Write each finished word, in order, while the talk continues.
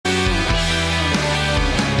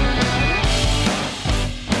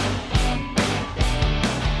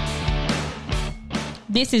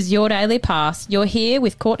This is Your Daily Pass. You're here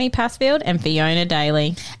with Courtney Passfield and Fiona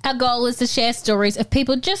Daly. Our goal is to share stories of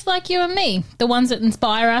people just like you and me, the ones that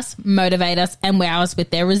inspire us, motivate us, and wow us with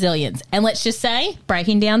their resilience. And let's just say,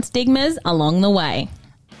 breaking down stigmas along the way.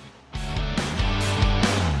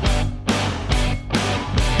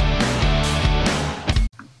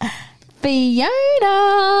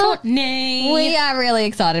 Fiona, Courtney, we are really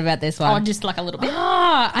excited about this one. Oh, just like a little bit.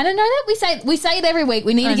 I don't know that we say it every week.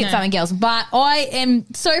 We need to get something else, but I am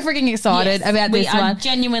so freaking excited about this one. We are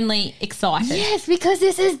genuinely excited. Yes, because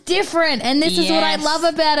this is different, and this is what I love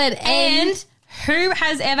about it. And who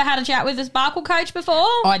has ever had a chat with a Sparkle coach before?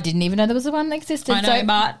 I didn't even know there was one that existed. I know,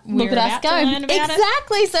 but look at us go.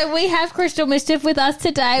 Exactly. So we have Crystal Mischief with us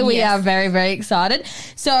today. We are very, very excited.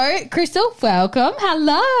 So, Crystal, welcome.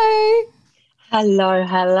 Hello.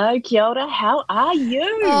 Hello, kia ora. How are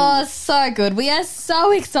you? Oh, so good. We are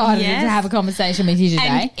so excited to have a conversation with you today.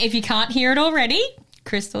 And if you can't hear it already,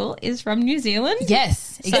 Crystal is from New Zealand.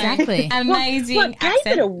 Yes, exactly. So, amazing what gave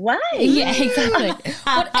accent. it away? Yeah, exactly.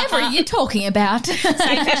 Whatever you're talking about.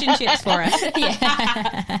 Say fish and chips for us.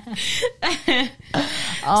 Yeah.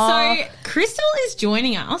 So Crystal is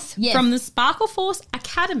joining us from the Sparkle Force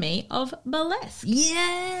Academy of Burlesque.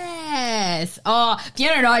 Yes. Oh,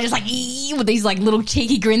 Fiona and I are just like with these like little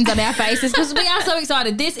cheeky grins on our faces because we are so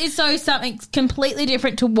excited. This is something completely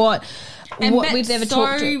different to what we've ever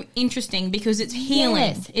talked to. So interesting because it's healing.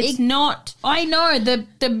 Yes. It's not. I know the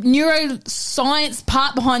neuroscience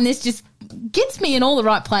part behind this just gets me in all the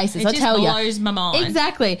right places. I tell you, it blows my mind.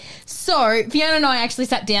 Exactly. So Fiona and I actually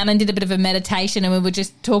sat down and did a bit of a meditation, and we were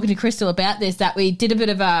just talking to Crystal about this. That we did a bit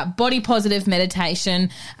of a body positive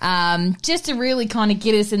meditation, just to really kind of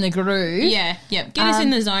get us in the groove. Yeah. Get us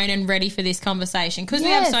in the zone and ready for this conversation because we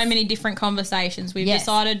have so many different conversations. We've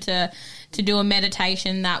decided to do a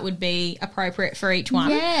meditation that would be appropriate for each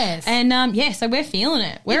one. Yes. And, so we're feeling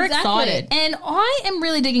it. We're excited. And I am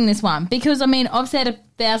really digging this one because, I mean, I've said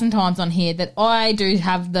 1,000 times on here that I do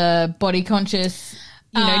have the body conscious,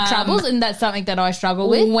 troubles, and that's something that I struggle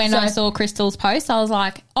with. When I saw Crystal's post, I was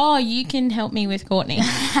like, oh, you can help me with Courtney.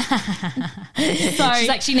 She's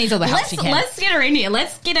like, she needs all the help she can. Let's get her in here.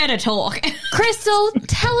 Let's get her to talk. Crystal,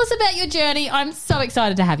 tell us about your journey. I'm so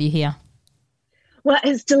excited to have you here. Well,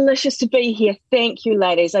 it's delicious to be here. Thank you,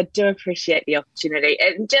 ladies. I do appreciate the opportunity.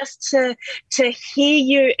 And just to hear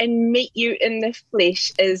you and meet you in the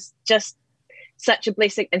flesh is just such a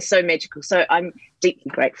blessing and so magical. So I'm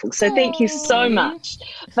deeply grateful. So thank you so much.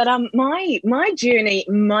 But my journey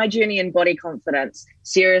in body confidence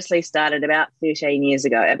seriously started about 11 years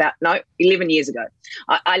ago.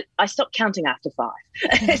 I stopped counting after 5.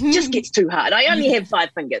 It just gets too hard. I only have 5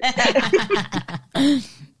 fingers.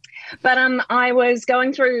 But I was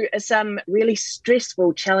going through some really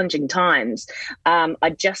stressful, challenging times.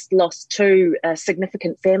 I just lost 2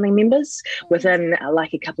 significant family members within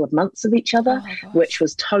like a couple of months of each other, which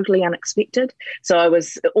was totally unexpected. So I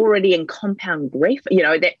was already in compound grief.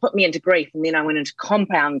 That put me into grief, and then I went into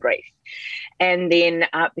compound grief. And then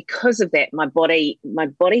because of that, my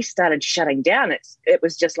body started shutting down. It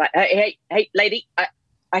was just like, hey, lady,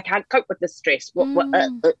 I can't cope with this stress.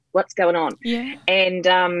 What's going on? Yeah.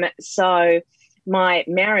 And so my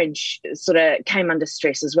marriage sort of came under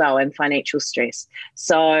stress as well, and financial stress.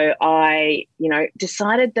 So I,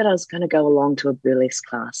 decided that I was going to go along to a burlesque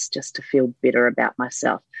class just to feel better about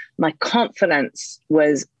myself. My confidence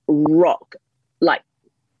was rock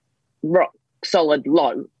solid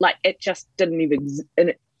low. Like it just didn't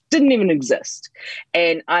even exist.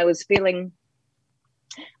 And I was feeling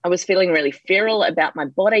really feral about my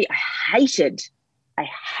body. I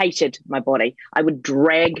hated my body. I would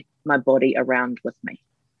drag my body around with me,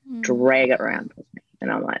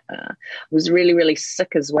 And I'm like, I was really, really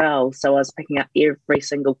sick as well. So I was picking up every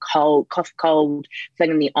single cold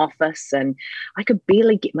thing in the office, and I could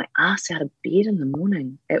barely get my ass out of bed in the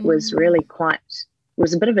morning. It was really it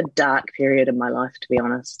was a bit of a dark period in my life, to be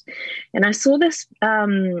honest. And I saw this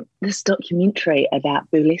documentary about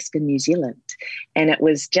burlesque in New Zealand, and it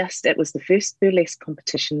was the first burlesque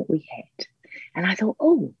competition that we had. And I thought,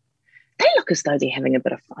 oh, they look as though they're having a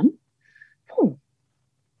bit of fun. Oh,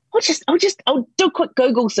 I'll do a quick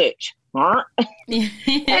Google search. Right?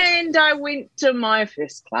 And I went to my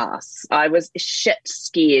first class. I was shit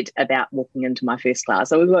scared about walking into my first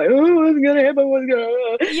class. I was like, oh, what's going to happen?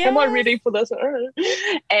 Am I ready for this?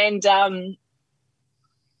 And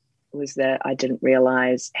I didn't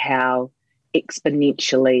realize how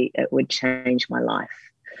exponentially it would change my life.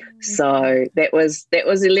 So that was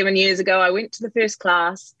 11 years ago. I went to the first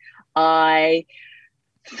class. I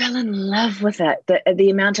fell in love with it. The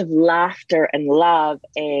amount of laughter and love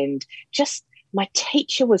and just my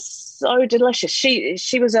teacher was so delicious.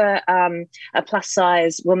 She was a plus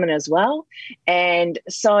size woman as well, and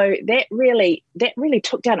so that really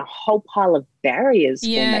took down a whole pile of barriers for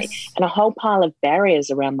me, and a whole pile of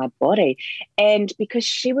barriers around my body. And because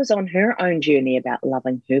she was on her own journey about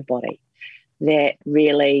loving her body, that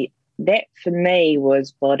for me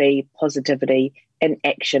was body positivity in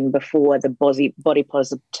action before the body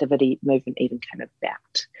positivity movement even came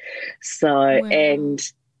about. So, and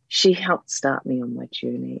she helped start me on my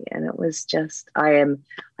journey, and it was just, I'm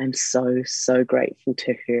so grateful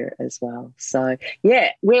to her as well. So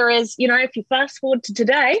yeah, whereas, if you fast forward to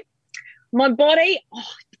today, my body,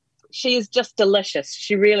 she is just delicious.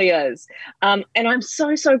 She really is. And I'm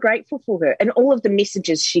so grateful for her and all of the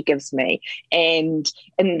messages she gives me, and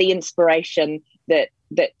the inspiration that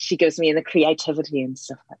she gives me, and the creativity and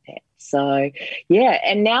stuff like that. So yeah,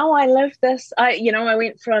 and now I live this. I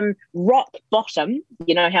went from rock bottom.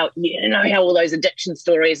 You know how all those addiction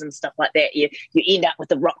stories and stuff like that. You end up with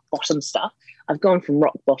the rock bottom stuff. I've gone from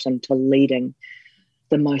rock bottom to leading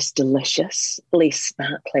the most deliciously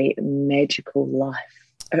sparkly, magical life.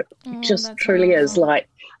 It just truly is. Like,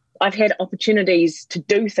 I've had opportunities to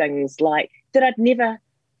do things like that I'd never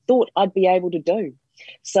thought I'd be able to do.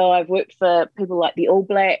 So I've worked for people like the All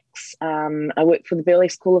Blacks. I worked for the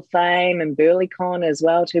Burlesque Hall of Fame and BurlyCon as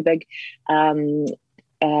well, two big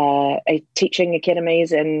teaching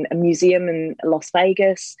academies and a museum in Las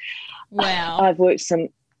Vegas. Wow. I've worked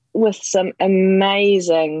with some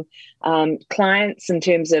amazing clients in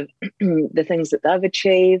terms of the things that they've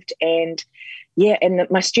achieved. And yeah, and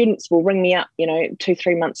my students will ring me up,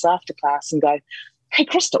 2-3 months after class and go, "Hey,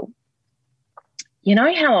 Crystal, you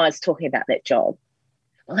know how I was talking about that job?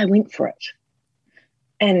 Well, I went for it,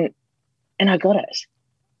 and I got it,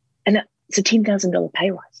 and it's a $10,000 pay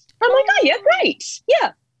rise." I'm like, "Oh yeah, great,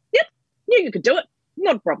 yeah, you could do it,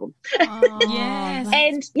 not a problem." Yes.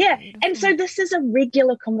 And yeah, and so this is a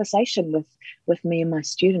regular conversation with me and my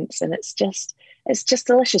students, and it's just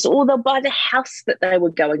delicious. Or they'll buy the house that they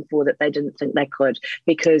were going for that they didn't think they could,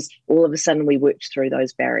 because all of a sudden we worked through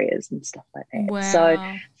those barriers and stuff like that. Wow. So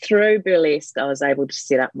through Burlesque, I was able to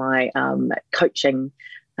set up my coaching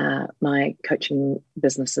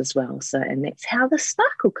business as well. So, and that's how the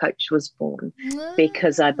Sparkle Coach was born,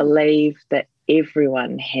 because I believe that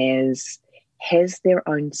everyone has their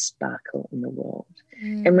own sparkle in the world,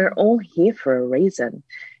 and we're all here for a reason.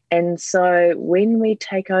 And so when we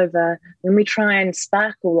take over, when we try and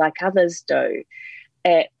sparkle like others do,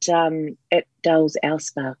 it dulls our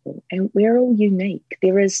sparkle. And we're all unique.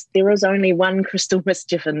 There is only one Crystal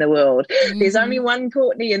Mischief in the world. There's only one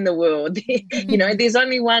Courtney in the world. There's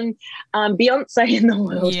only one Beyonce in the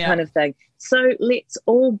world, kind of thing. So let's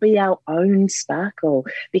all be our own sparkle,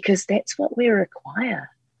 because that's what we require.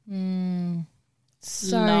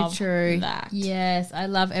 So Love true. that. Yes, I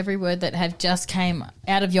love every word that have just came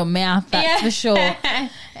out of your mouth, that's for sure.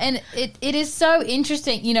 And it is so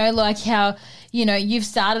interesting, like how, you've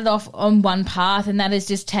started off on one path, and that is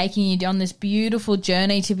just taking you on this beautiful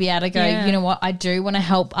journey to be able to go, you know what, I do want to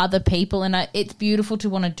help other people, and it's beautiful to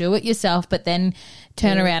want to do it yourself, but then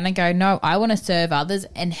turn around and go, no, I want to serve others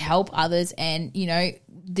and help others, and,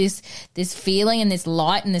 this feeling and this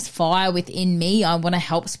light and this fire within me, I want to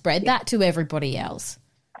help spread that to everybody else.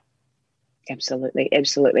 Absolutely.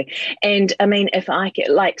 And I mean, if I get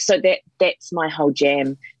that's my whole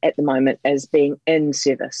jam at the moment, is being in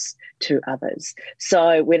service to others.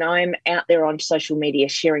 So when I'm out there on social media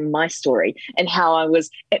sharing my story and how I was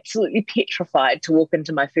absolutely petrified to walk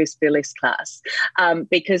into my first burlesque class,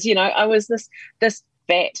 because I was this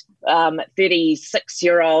fat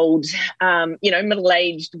 36-year-old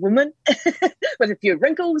middle-aged woman with a few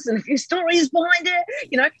wrinkles and a few stories behind it,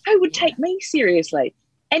 who would take me seriously.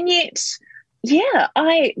 And yet,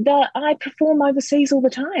 I perform overseas all the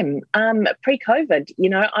time. Pre-COVID,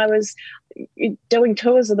 I was doing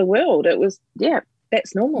tours of the world. It was,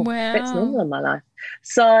 that's normal. Wow. That's normal in my life.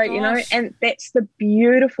 So, and that's the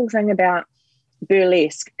beautiful thing about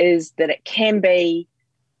burlesque, is that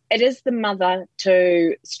it is the mother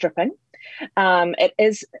to stripping. It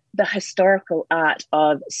is the historical art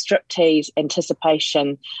of striptease,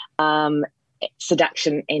 anticipation,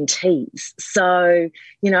 seduction, and tease. So,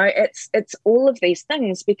 it's all of these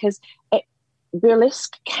things, because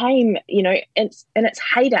burlesque came, in its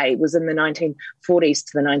heyday was in the 1940s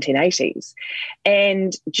to the 1980s.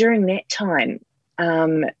 And during that time,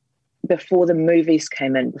 before the movies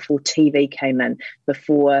came in, before TV came in,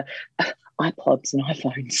 before iPods and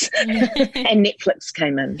iPhones and Netflix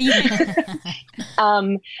came in.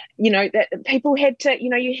 That people had to,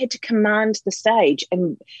 you had to command the stage,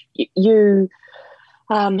 and you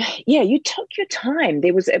you took your time.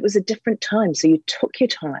 It was a different time, so you took your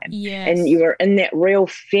time, Yes. and you were in that real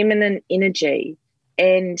feminine energy,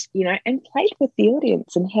 and and played with the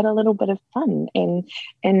audience and had a little bit of fun, and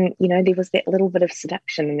there was that little bit of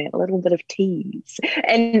seduction and that little bit of tease,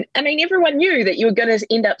 and I mean everyone knew that you were going to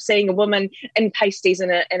end up seeing a woman in pasties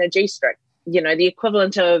and a G-string, the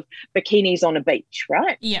equivalent of bikinis on a beach,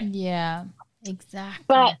 right? Yeah. Yeah, exactly.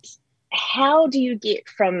 But how do you get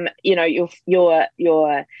from your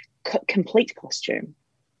complete costume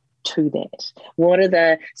to that? What are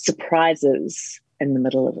the surprises in the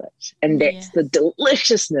middle of it? And that's the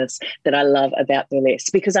deliciousness that I love about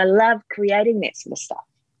burlesque, because I love creating that sort of stuff.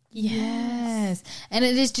 Yes. And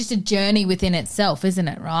it is just a journey within itself, isn't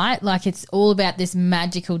it, right? Like it's all about this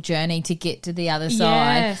magical journey to get to the other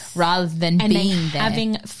side rather than being there.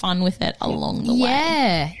 Having fun with it along the way.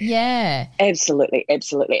 Yeah, yeah. Absolutely,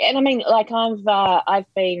 absolutely. And I mean, like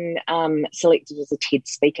I've been selected as a TED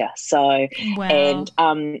speaker. So, Wow.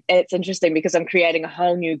 and it's interesting because I'm creating a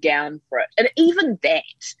whole new gown for it. And even that,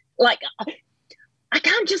 like, I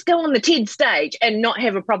can't just go on the TED stage and not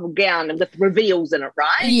have a proper gown with reveals in it,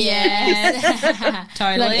 right? Yeah.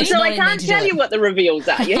 Totally. So I can't tell you what the reveals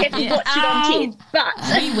are. You have to watch it on TED. But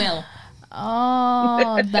We will.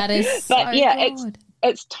 Oh, that is so But yeah, good.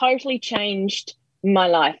 it's totally changed my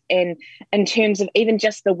life, and in terms of even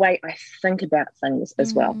just the way I think about things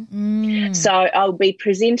as well. Mm. So I'll be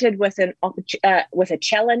presented with with a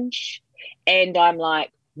challenge, and I'm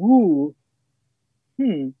like, ooh,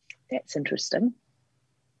 that's interesting.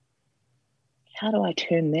 How do I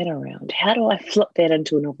turn that around? How do I flip that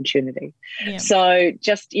into an opportunity? Yeah. So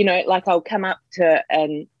just, like I'll come up to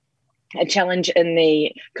a challenge in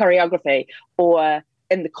the choreography or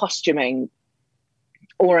in the costuming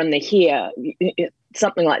or in the hair,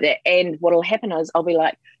 something like that. And what'll happen is I'll be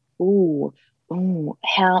like, ooh,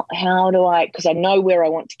 how do I, because I know where I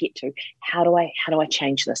want to get to, how do I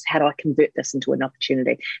change this? How do I convert this into an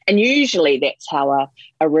opportunity? And usually that's how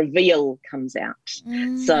a reveal comes out.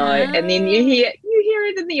 So, and then you hear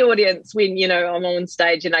it in the audience when, I'm on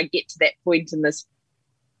stage and I get to that point and this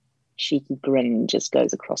cheeky grin just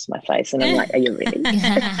goes across my face and I'm like, are you ready?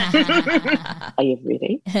 Are you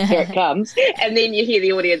ready? Here it comes. And then you hear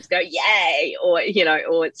the audience go, yay, or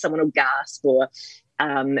someone will gasp or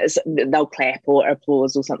they'll clap or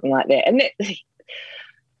applause or something like that.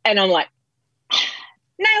 And I'm like,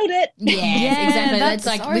 nailed it. Yes, exactly. That's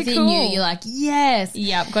like so within cool. you. You're like, yes.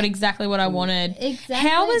 Yeah, got exactly what I wanted. Exactly.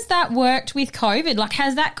 How has that worked with COVID? Like,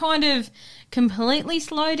 has that kind of completely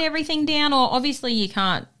slowed everything down? Or obviously you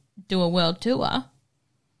can't do a world tour.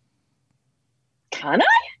 Can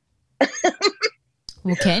I?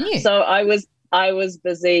 Well, can you? So I was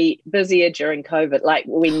busier during COVID. Like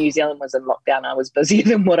when New Zealand was in lockdown, I was busier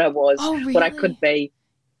than what I was, what I could be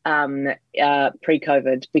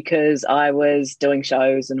pre-COVID, because I was doing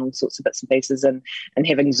shows and all sorts of bits and pieces and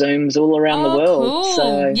having Zooms all around the world. Cool.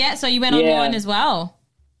 So So you went online as well.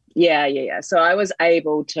 Yeah. So I was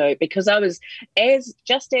able to, because I was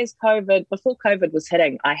before COVID was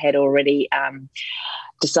hitting, I had already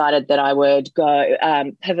decided that I would go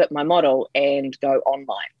pivot my model and go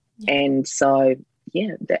online. Yeah. And so,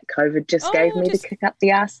 that COVID just gave me the kick up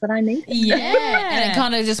the ass that I needed. Yeah. And it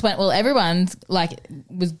kind of just went, well, everyone's like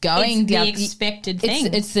was going It's down. the expected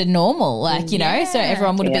thing. It's the normal, so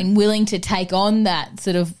everyone would have been willing to take on that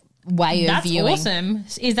sort of way of viewing. That's awesome.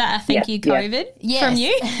 Is that a thank you, COVID, from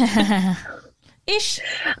you? Ish.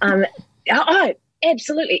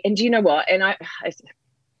 Absolutely. And do you know what? And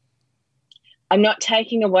I'm not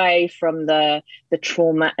taking away from the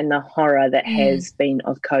trauma and the horror that has been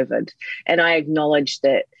of COVID. And I acknowledge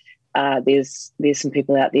that there's some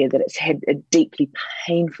people out there that it's had a deeply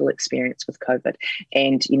painful experience with COVID.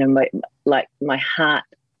 And, my heart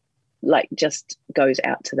just goes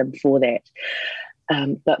out to them for that.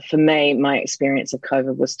 But for me, my experience of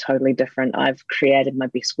COVID was totally different. I've created my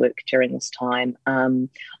best work during this time.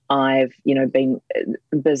 I've, been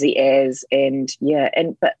busy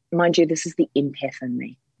but mind you, this is the empath in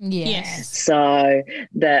me. Yes. So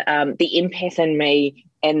the empath in me,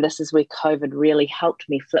 and this is where COVID really helped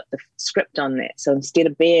me flip the script on that. So instead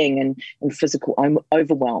of being in physical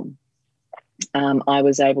overwhelm, I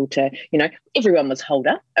was able to, everyone was holed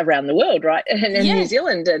up around the world, right? And in New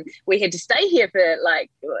Zealand, and we had to stay here for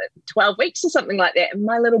like 12 weeks or something like that. And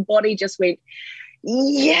my little body just went,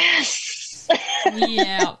 yes.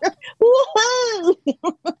 Yeah.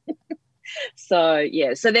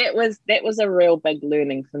 So that was a real big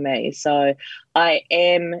learning for me. So I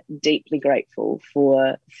am deeply grateful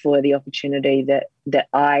for the opportunity that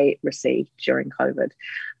I received during COVID.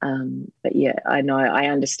 But yeah, I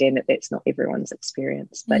understand that that's not everyone's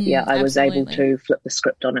experience. But yeah, I was able to flip the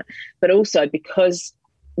script on it. But also because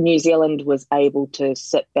New Zealand was able to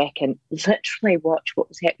sit back and literally watch what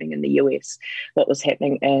was happening in the US, what was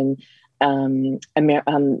happening in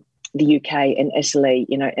the UK and Italy,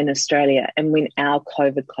 in Australia. And when our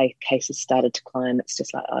COVID cases started to climb, it's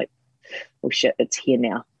just like, oh shit, it's here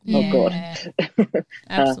now. Yeah. Oh God.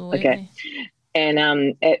 Absolutely. Okay.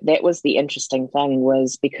 And that was the interesting thing,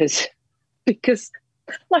 was because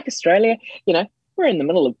like Australia, we're in the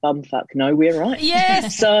middle of bumfuck nowhere, right?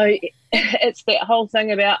 Yes. So it's that whole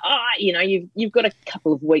thing about, you've got a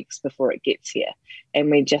couple of weeks before it gets here. And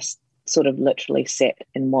we just sort of literally sat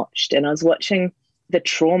and watched. And I was watching the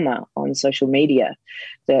trauma on social media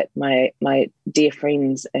that my dear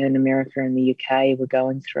friends in America and the UK were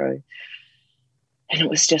going through. And it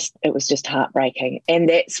was just heartbreaking. And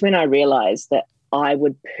that's when I realized that I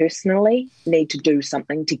would personally need to do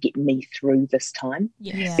something to get me through this time.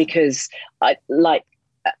 Yeah. Because I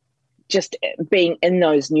just being in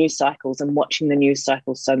those news cycles and watching the news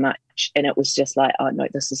cycles so much, and it was just like, oh no,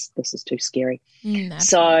 this is too scary.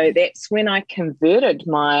 So that's when I converted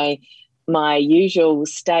my usual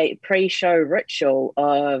state pre-show ritual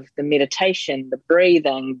of the meditation, the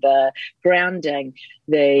breathing, the grounding,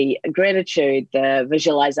 the gratitude, the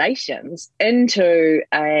visualizations into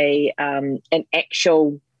an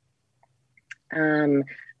actual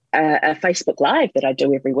a Facebook Live that I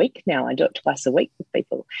do every week now. I do it twice a week with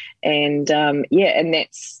people, and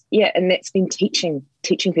that's been teaching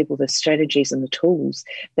people the strategies and the tools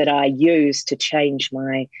that I use to change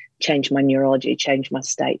my neurology, change my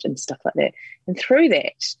state, and stuff like that. And through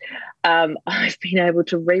that, I've been able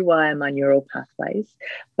to rewire my neural pathways.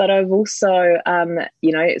 But I've also,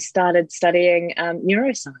 started studying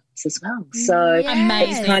neuroscience as well. So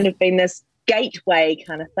it's kind of been this gateway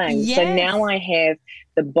kind of thing. Yes. So now I have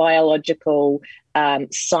the biological,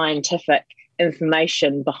 scientific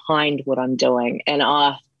information behind what I'm doing. And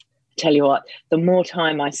I tell you what, the more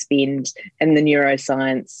time I spend in the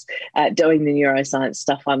neuroscience, doing the neuroscience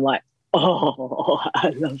stuff, I'm like, I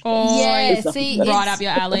love this. Yeah, right up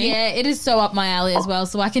your alley. Yeah, it is so up my alley as well.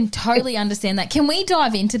 So I can totally understand that. Can we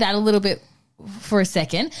dive into that a little bit for a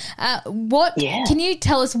second? Can you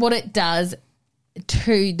tell us what it does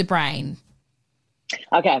to the brain?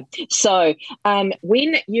 Okay, so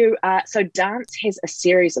when you so dance has a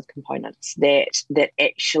series of components that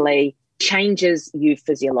actually changes you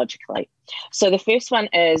physiologically. So the first one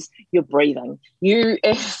is your breathing.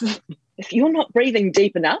 If you're not breathing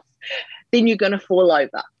deep enough, then you're going to fall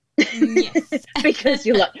over. Yes. Because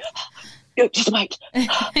you're like, just wait.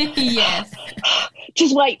 Yes.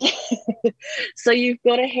 Just wait. So you've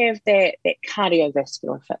got to have that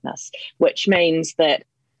cardiovascular fitness, which means that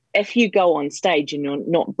if you go on stage and you're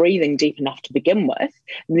not breathing deep enough to begin with,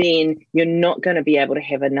 then you're not going to be able to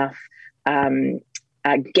have enough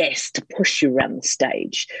gas to push you around the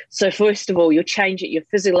stage. So first of all, you're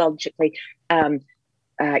physiologically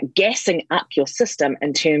gassing up your system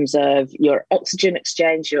in terms of your oxygen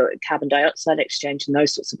exchange, your carbon dioxide exchange, and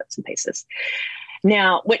those sorts of bits and pieces.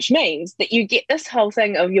 Now, which means that you get this whole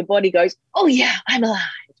thing of your body goes, oh yeah, I'm alive.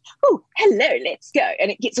 Oh, hello, let's go.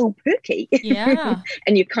 And it gets all perky. Yeah.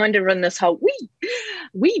 And you kind of run this whole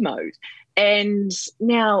wee mode. And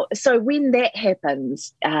now, so when that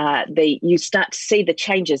happens, you start to see the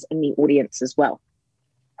changes in the audience as well.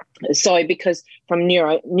 So because from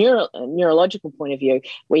neurological point of view,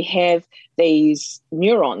 we have these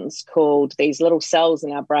neurons these little cells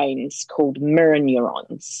in our brains called mirror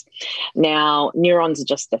neurons. Now, neurons are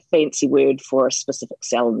just a fancy word for a specific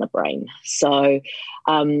cell in the brain. So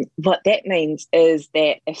what that means is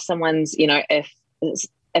that if someone's,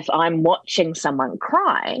 if I'm watching someone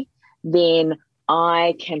cry, then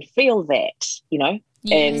I can feel that,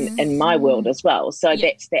 Yes. in my world as well. So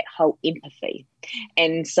that's that whole empathy.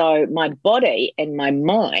 And so my body and my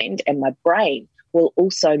mind and my brain will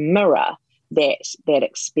also mirror that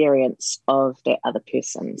experience of that other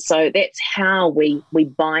person. So that's how we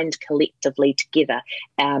bind collectively together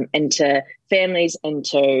into families,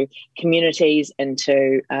 into communities,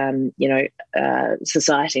 into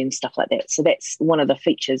society and stuff like that. So that's one of the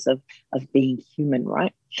features of being human,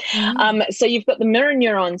 right? Mm-hmm. So you've got the mirror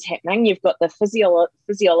neurons happening. You've got the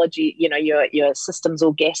physiology. Your system's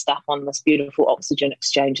all gassed up on this beautiful oxygen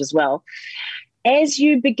exchange as well. As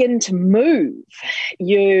you begin to move,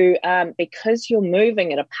 because you're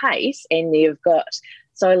moving at a pace and you've got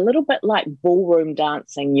So a little bit like ballroom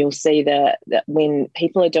dancing, you'll see that when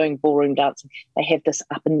people are doing ballroom dancing, they have this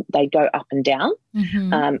they go up and down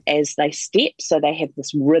as they step. So they have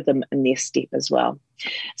this rhythm in their step as well.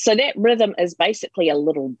 So that rhythm is basically a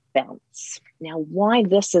little bounce. Now, why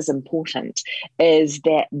this is important is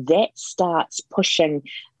that starts pushing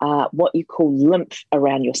what you call lymph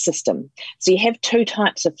around your system. So you have two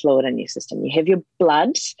types of fluid in your system. You have your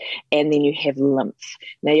blood and then you have lymph.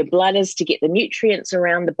 Now, your blood is to get the nutrients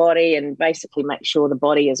around the body and basically make sure the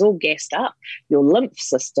body is all gassed up. Your lymph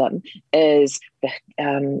system is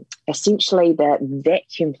essentially the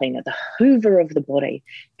vacuum cleaner, the hoover of the body.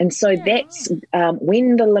 And so that's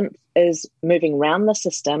when the lymph is moving around the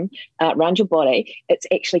system, around your body, it's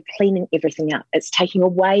actually cleaning everything up. It's taking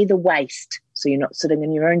away the waste, so you're not sitting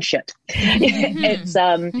in your own shit. It's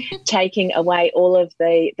taking away all of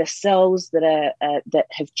the cells that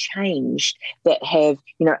have changed, that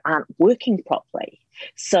aren't working properly.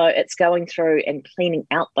 So it's going through and cleaning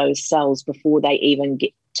out those cells before they even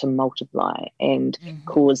get to multiply and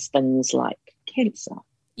cause things like cancer.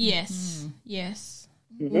 Yes.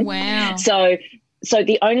 Wow. So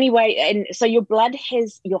the only way, and so your blood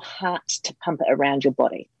has your heart to pump it around your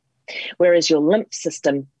body, whereas your lymph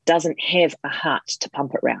system doesn't have a heart to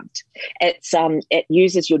pump it around. It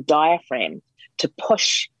uses your diaphragm to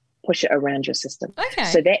push it around your system. Okay.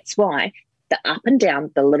 So that's why the up and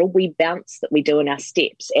down, the little wee bounce that we do in our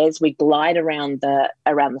steps as we glide around the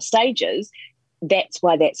stages, that's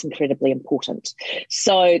why that's incredibly important.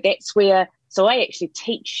 So that's where. So I actually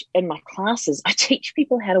teach in my classes, I teach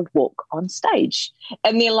people how to walk on stage.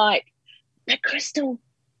 And they're like, but Crystal,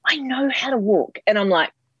 I know how to walk. And I'm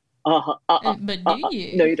like, but do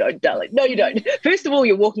you? No, you don't, darling. No, you don't. First of all,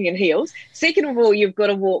 you're walking in heels. Second of all, you've got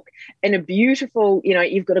to walk in a beautiful,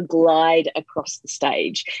 you've got to glide across the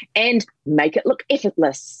stage and make it look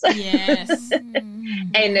effortless. Yes.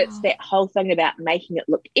 And it's that whole thing about making it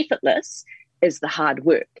look effortless is the hard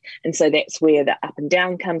work. And so that's where the up and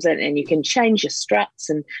down comes in, and you can change your struts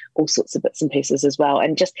and all sorts of bits and pieces as well,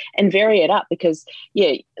 and vary it up, because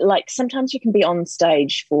like sometimes you can be on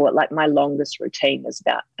stage for, like, my longest routine is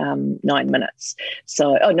about 9 minutes.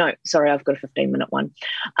 So I've got a 15-minute one.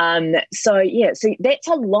 So that's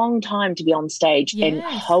a long time to be on stage and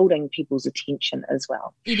holding people's attention as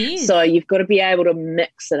well. It is. So you've got to be able to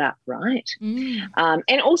mix it up, right?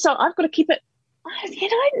 And also I've got to keep it, not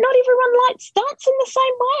everyone likes dancing the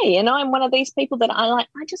same way. And I'm one of these people that I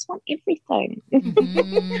just want everything.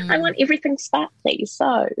 I want everything sparkly.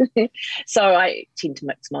 So I tend to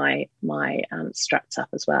mix my struts up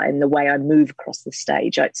as well. And the way I move across the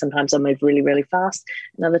stage, sometimes I move really, really fast.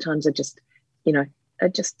 And other times I just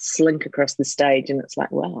slink across the stage, and it's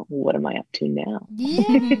like, wow, what am I up to now?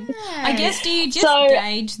 Yeah. I guess, do you just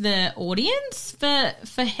gauge the audience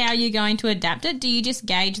for how you're going to adapt it? Do you just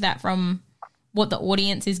gauge that from what the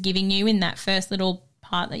audience is giving you in that first little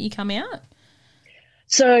part that you come out?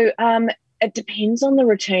 So it depends on the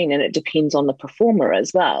routine, and it depends on the performer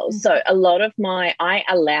as well. So a lot of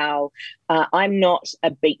I'm not a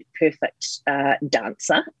beat perfect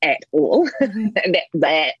dancer at all.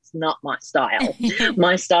 That's not my style.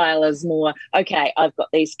 My style is more, okay, I've got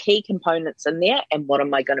these key components in there, and what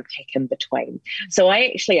am I going to pack in between? So I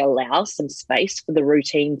actually allow some space for the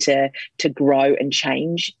routine to grow and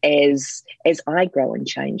change as I grow and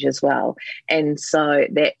change as well. And so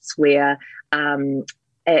that's where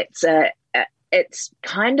it's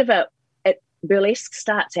kind of burlesque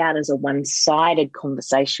starts out as a one-sided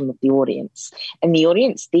conversation with the audience, and the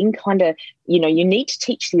audience then kind of, you need to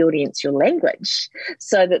teach the audience your language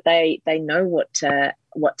so that they know what to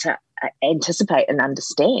anticipate and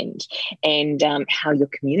understand, and how you're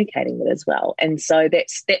communicating it as well. And so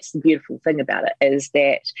that's the beautiful thing about it, is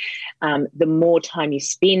that the more time you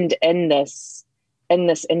spend in this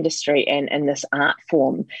industry and in this art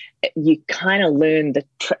form, you kind of learn the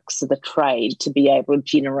tricks of the trade to be able to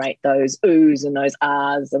generate those oohs and those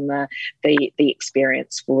ahs and the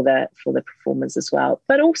experience for the performers as well.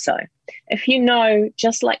 But also, if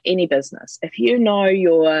just like any business, if you know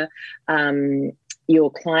your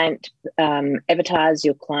client avatars,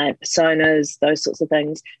 your client personas, those sorts of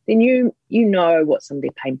things, then you know what some of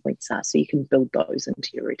their pain points are, so you can build those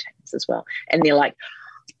into your routines as well. And they're like,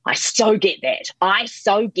 I so get that. Yes.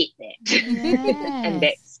 And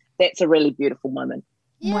that's a really beautiful moment.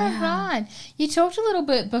 Yeah, wow. Right. You talked a little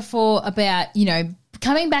bit before about,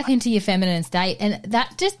 coming back into your feminine state, and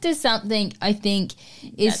that just is something I think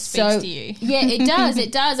is that speaks to you. Yeah, it does.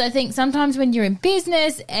 It does. I think sometimes when you're in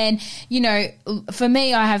business, and for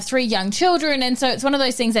me, I have 3 young children, and so it's one of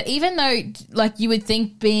those things that even though like you would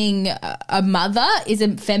think being a mother is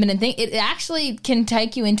a feminine thing, it actually can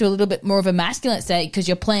take you into a little bit more of a masculine state because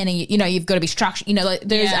you're planning. You've got to be structured. Like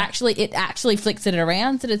there's it actually flicks it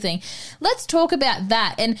around sort of thing. Let's talk about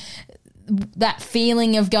that and that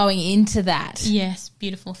feeling of going into that. Yes,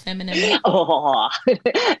 beautiful feminine. Oh,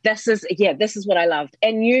 this is what I loved.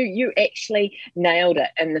 And you actually nailed it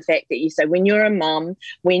in the fact that you say when you're a mum,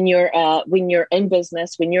 when you're in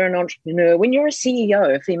business, when you're an entrepreneur, when you're a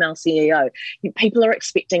CEO, a female CEO, people are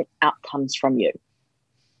expecting outcomes from you.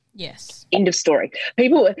 Yes. End of story.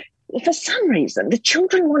 People, for some reason, the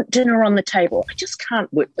children want dinner on the table. I just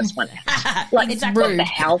can't work this one out. Like, it's what rude. the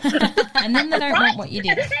hell? And then they don't want what you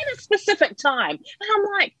did. At a specific time. And I'm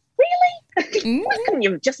like, really? Why couldn't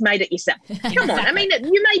you have just made it yourself? Come on. I mean,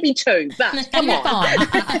 you may be 2, but come on.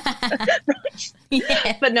 Right?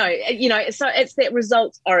 Yeah. But no, so it's that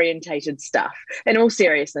results-orientated stuff. In all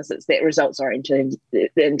seriousness, it's that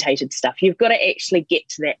results-orientated stuff. You've got to actually get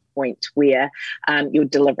to that point where you're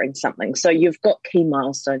delivering something. So you've got key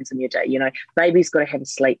milestones in your day. Baby's got to have a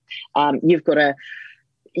sleep. You've got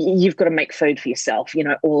to make food for yourself,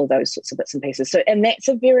 all of those sorts of bits and pieces. So, and that's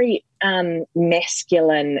a very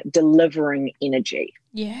masculine delivering energy.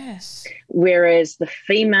 Yes. Whereas the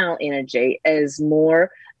female energy is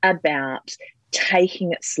more about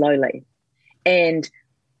taking it slowly. And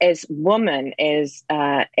as women, as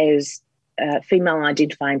female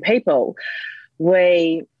identifying people,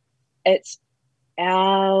 to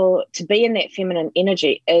be in that feminine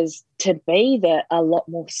energy is to be a lot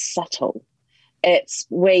more subtle. It's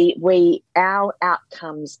our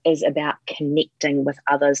outcomes is about connecting with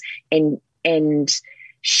others and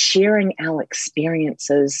sharing our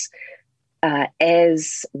experiences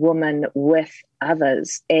as women with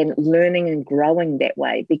others and learning and growing that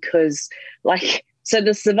way, because so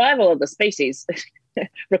the survival of the species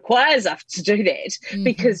requires us to do that. Mm-hmm.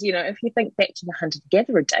 Because if you think back to the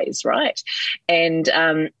hunter-gatherer days, right, and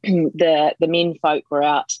the men folk were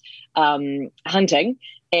out hunting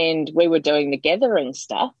and we were doing the gathering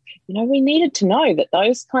stuff, we needed to know that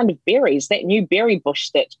those kind of berries, that new berry bush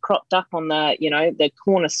that cropped up on the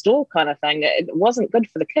corner store kind of thing, it wasn't good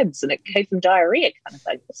for the kids and it gave them diarrhea kind of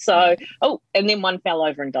thing. So, and then one fell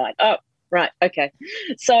over and died. Oh, right, okay.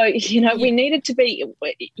 So, we needed to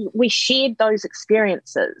we shared those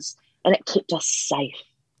experiences and it kept us safe.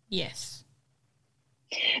 Yes.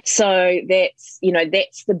 So that's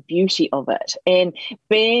the beauty of it.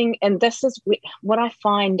 And this is what I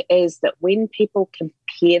find is that when people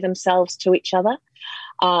compare themselves to each other,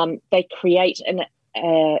 they create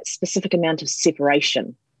a specific amount of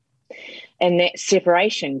separation. And that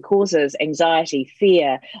separation causes anxiety,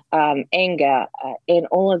 fear, anger, and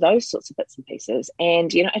all of those sorts of bits and pieces.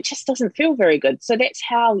 And, it just doesn't feel very good. So that's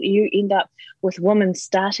how you end up with women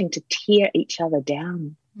starting to tear each other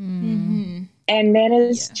down. Mm-hmm. And that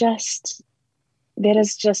is just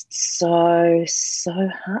so, so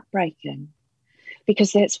heartbreaking,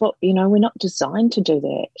 because that's what, we're not designed to do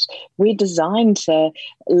that. We're designed to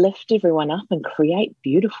lift everyone up and create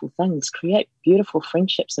beautiful things, create beautiful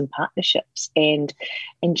friendships and partnerships and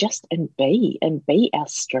be our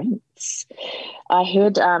strengths. I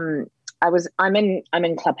heard, I'm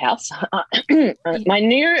in Clubhouse. My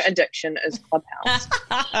new addiction is Clubhouse.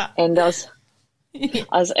 And I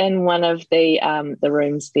was in one of the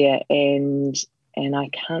rooms there, and I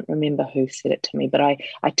can't remember who said it to me, but I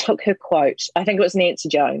took her quote. I think it was Nancy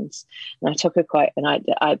Jones, and I took her quote and I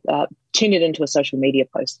turned it into a social media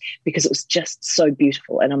post because it was just so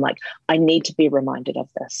beautiful. And I'm like, I need to be reminded of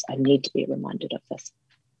this. I need to be reminded of this.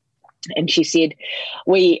 And she said,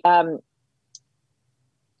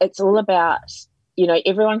 it's all about,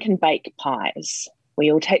 everyone can bake pies.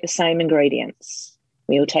 We all take the same ingredients.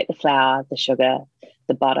 We all take the flour, the sugar,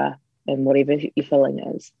 the butter, and whatever your filling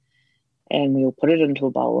is, and we all put it into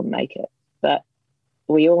a bowl and make it. But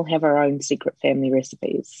we all have our own secret family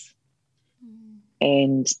recipes.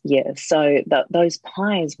 And, so those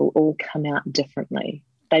pies will all come out differently.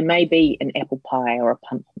 They may be an apple pie or a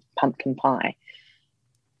pumpkin pie,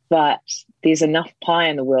 but there's enough pie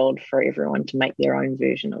in the world for everyone to make their own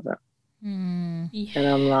version of it. Yes. And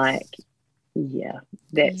I'm like, yeah,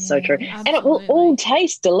 that's so true. Absolutely. And it will all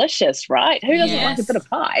taste delicious, right? Who doesn't like a bit of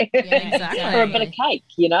pie? Exactly. Or a bit of cake,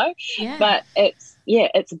 Yeah. But it's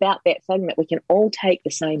about that thing that we can all take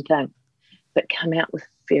the same thing but come out with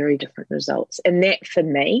very different results. And that, for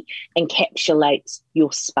me, encapsulates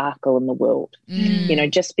your sparkle in the world.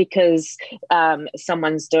 Just because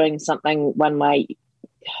someone's doing something one way,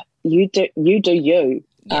 you do you.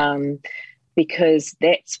 Yeah. Because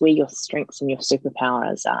that's where your strengths and your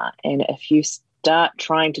superpowers are. And if you start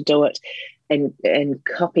trying to do it and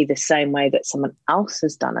copy the same way that someone else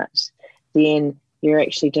has done it, then you're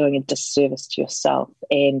actually doing a disservice to yourself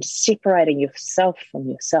and separating yourself from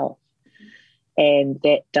yourself. And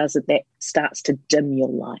that starts to dim your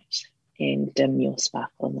light and dim your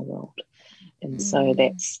sparkle in the world. And so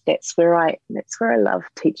that's where I love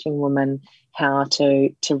teaching women how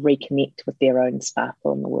to reconnect with their own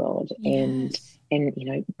sparkle in the world. Yes.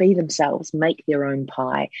 and be themselves, make their own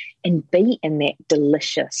pie, and be in that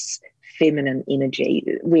delicious feminine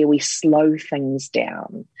energy where we slow things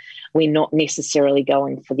down. We're not necessarily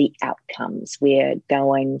going for the outcomes. We're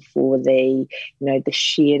going for the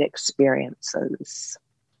shared experiences,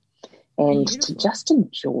 and to just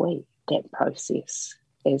enjoy that process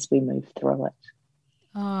as we move through it.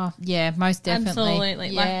 Oh, yeah, most definitely. Absolutely.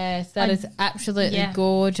 Yes, that is absolutely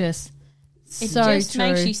gorgeous. It so just true.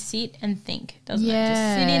 makes you sit and think, doesn't it?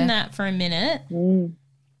 Just sit in that for a minute.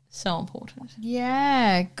 So important.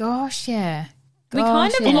 Yeah, gosh, yeah. We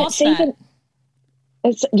kind of lost that.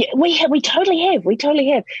 We totally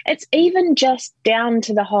have. It's even just down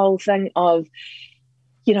to the whole thing of,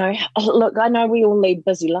 look, I know we all lead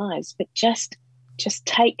busy lives, but just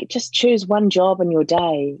choose one job in your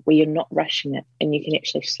day where you're not rushing it and you can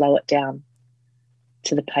actually slow it down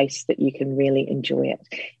to the pace that you can really enjoy it,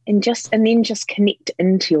 and then just connect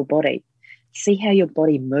into your body. See how your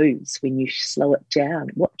body moves when you slow it down.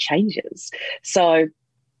 What changes? So,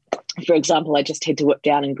 for example, I just had to whip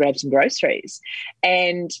down and grab some groceries,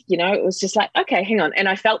 and it was just like, okay, hang on, and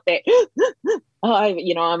I felt that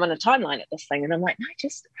I'm on a timeline at this thing, and I'm like, no,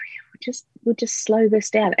 we'll just slow this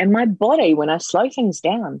down. And my body, when I slow things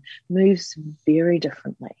down, moves very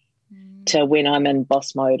differently to when I'm in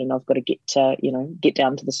boss mode and I've got to get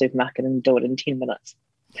down to the supermarket and do it in 10 minutes.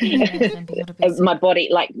 My body,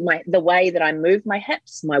 the way that I move my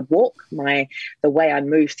hips, my walk, the way I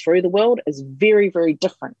move through the world is very, very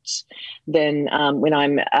different than when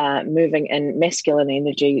I'm moving in masculine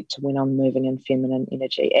energy to when I'm moving in feminine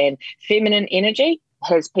energy. And feminine energy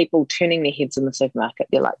has people turning their heads in the supermarket.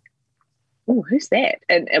 They're like, oh, who's that?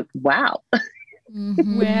 And wow.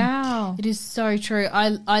 Wow. It is so true.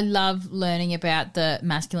 I love learning about the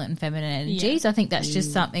masculine and feminine energies. I think that's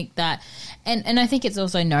just something that, and I think it's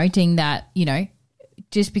also noting that,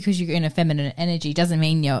 just because you're in a feminine energy doesn't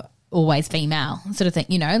mean you're always female sort of thing,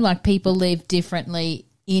 like people live differently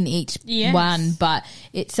in each one, but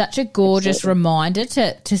it's such a gorgeous reminder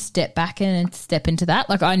to step back and step into that.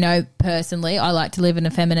 Like, I know personally I like to live in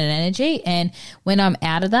a feminine energy, and when I'm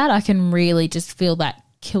out of that I can really just feel that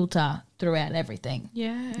kilter throughout everything.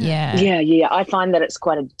 Yeah. I find that it's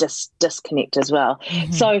quite a disconnect as well.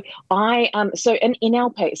 So I so in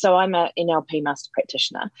NLP, so I'm a NLP master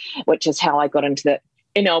practitioner, which is how I got into the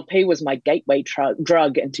NLP was my gateway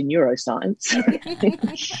drug into neuroscience.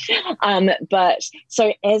 But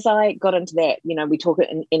so as I got into that, we talk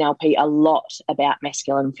in NLP a lot about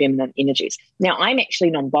masculine and feminine energies. Now, I'm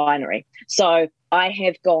actually non-binary. So I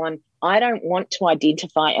have gone, I don't want to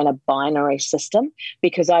identify in a binary system,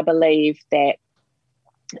 because I believe that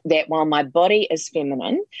while my body is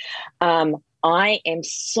feminine, I am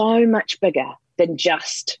so much bigger than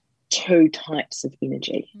just two types of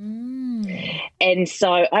energy. And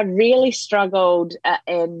so I really struggled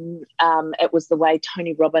and it was the way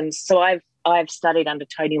Tony Robbins, so I've studied under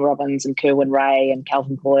Tony Robbins and Kerwin Ray and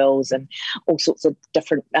Calvin Coyles and all sorts of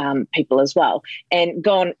different people as well, and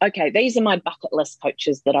gone, okay, these are my bucket list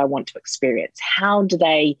coaches that I want to experience. How do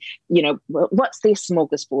they, what's their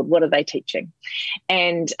smorgasbord? What are they teaching?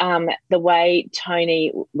 And the way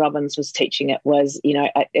Tony Robbins was teaching it was,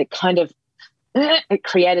 it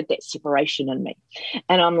created that separation in me.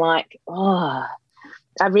 And I'm like, I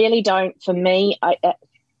really don't, for me,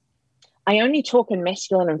 I only talk in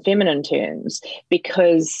masculine and feminine terms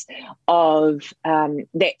because of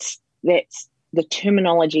that's the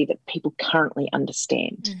terminology that people currently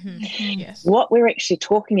understand. Yes. What we're actually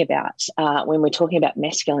talking about when we're talking about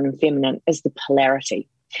masculine and feminine is the polarity.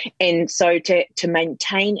 And so to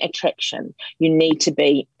maintain attraction, you need to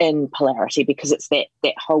be in polarity, because it's that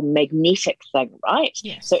whole magnetic thing, right?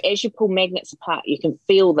 Yes. So as you pull magnets apart, you can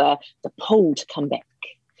feel the pull to come back.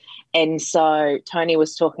 And so Tony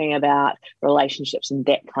was talking about relationships in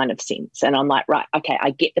that kind of sense. And I'm like, right, okay,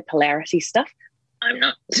 I get the polarity stuff. I'm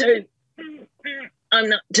not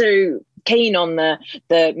too keen on the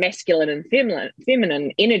masculine and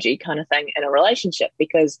feminine energy kind of thing in a relationship,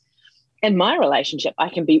 because in my relationship, I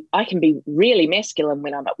can be really masculine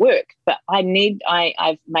when I'm at work, but I've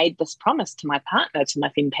made this promise to my partner, to my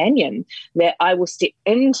companion, that I will step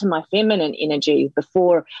into my feminine energy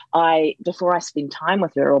before I spend time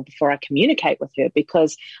with her or before I communicate with her,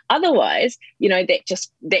 because otherwise, that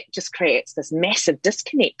just creates this massive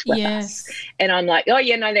disconnect with us. And I'm like, oh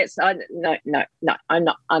yeah, no, no, I'm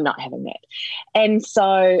not having that. And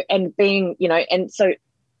so,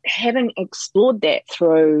 having explored that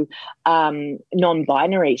through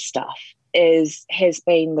non-binary stuff has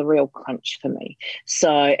been the real crunch for me. So,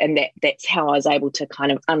 and that's how I was able to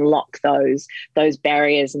kind of unlock those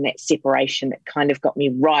barriers and that separation that kind of got me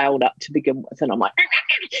riled up to begin with. And I'm like,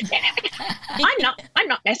 I'm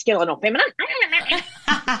not masculine or feminine.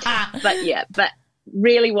 But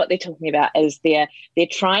really what they're talking about is they're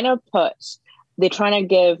trying to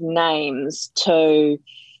give names to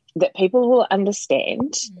that people will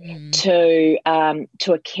understand to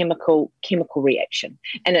a chemical reaction,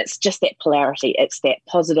 and it's just that polarity. It's that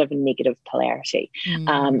positive and negative polarity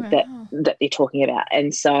that they're talking about.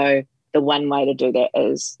 And so the one way to do that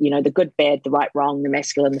is, the good, bad, the right, wrong, the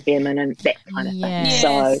masculine, the feminine, that kind of thing.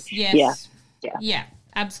 So yeah,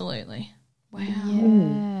 absolutely. Wow.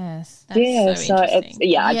 Yes. That's so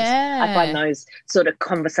interesting. I find those sort of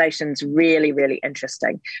conversations really, really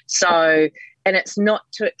interesting. So. And it's not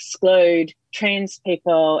to exclude trans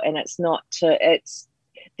people, and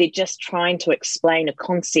they're just trying to explain a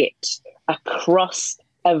concept across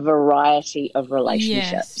a variety of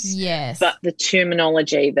relationships. Yes. But the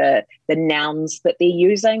terminology, the nouns that they're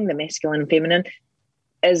using, the masculine and feminine,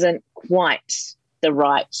 isn't quite the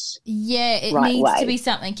right it right needs way. To be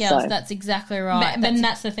something else. So, that's exactly right. And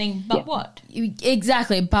that's the thing. But what?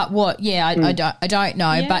 Exactly. But what? Yeah, I don't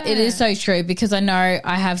know. Yeah. But it is so true, because I know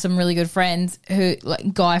I have some really good friends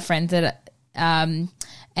guy friends that and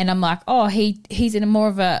I'm like, oh, he's in a more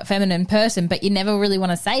of a feminine person, but you never really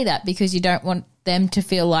want to say that because you don't want them to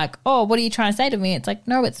feel like, oh, what are you trying to say to me? It's like,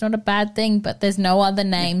 no, it's not a bad thing, but there's no other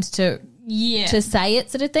names to say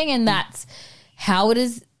it, sort of thing, and that's how it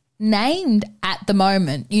is named at the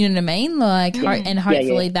moment, you know what I mean? Like, and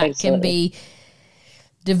hopefully that can be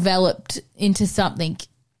developed into something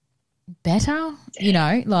better,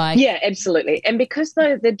 Yeah, absolutely. And because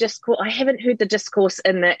the discourse, I haven't heard the discourse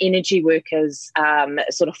in the energy workers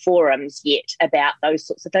sort of forums yet about those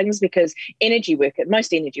sorts of things, because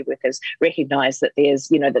most energy workers recognise that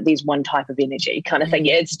there's one type of energy kind of thing.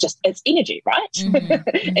 It's energy, right?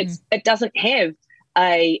 It doesn't have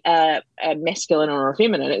a masculine or a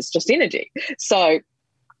feminine, it's just energy. So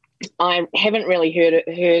I haven't really heard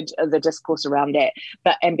the discourse around that,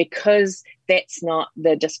 and because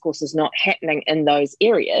the discourse is not happening in those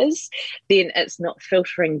areas, then it's not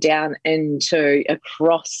filtering down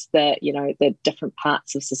across the different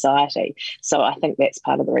parts of society. So I think that's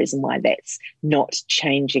part of the reason why that's not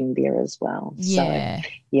changing there as well. Yeah.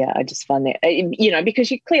 So I just find that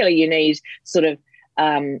because you need sort of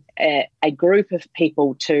a group of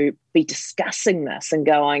people to be discussing this and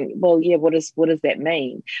going, well, what does that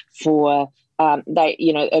mean for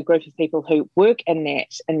a group of people who work in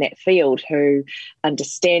that field, who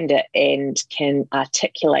understand it and can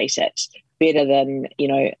articulate it better than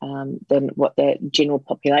what the general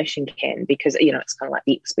population can, because it's kind of like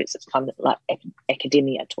the experts. It's kind of like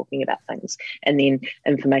academia talking about things, and then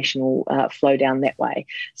information will flow down that way.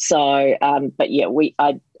 So,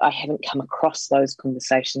 I haven't come across those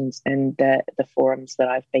conversations in the forums that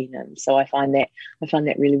I've been in. So I find that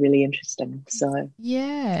really, really interesting. So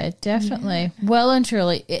yeah, definitely. Well and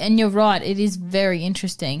truly, and you're right. It is very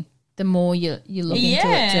interesting. The more you look into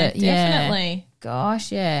it, definitely.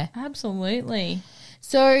 Gosh, yeah. Absolutely.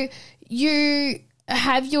 So you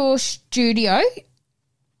have your studio?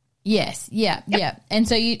 Yes, yeah. And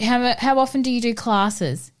so how often do you do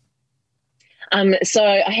classes? So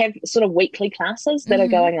I have sort of weekly classes that are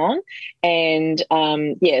going on, and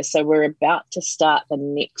so we're about to start the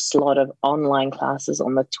next lot of online classes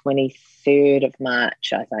on the 23rd of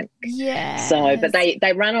March, I think. Yeah. So, but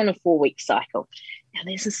they run on a 4-week cycle. Now,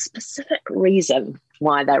 there's a specific reason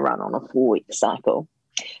why they run on a 4-week cycle,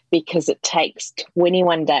 because it takes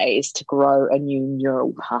 21 days to grow a new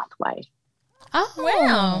neural pathway. Oh,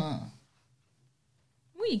 wow.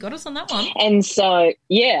 Well, you got us on that one. And so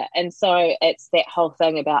it's that whole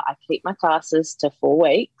thing about I keep my classes to 4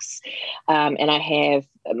 weeks, and I have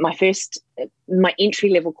my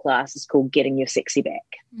entry-level class is called Getting Your Sexy Back.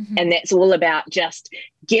 And that's all about just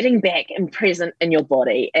getting back and present in your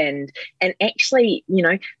body and actually,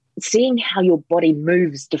 seeing how your body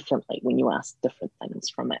moves differently when you ask different things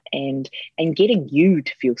from it, and getting you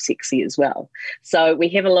to feel sexy as well. So we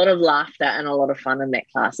have a lot of laughter and a lot of fun in that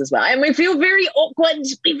class as well. And we feel very awkward.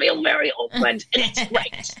 And it's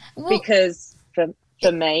great. Because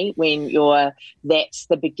for me, that's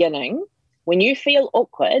the beginning. When you feel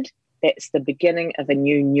awkward, that's the beginning of a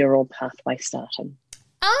new neural pathway starting.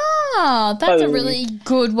 Oh, that's a really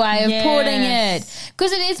good way of putting it.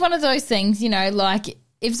 Because it is one of those things, you know, like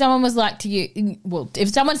if someone was like to you, well, if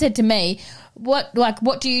someone said to me, what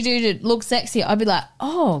do you do to look sexy? I'd be like,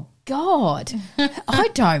 oh, God, I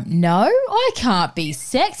don't know. I can't be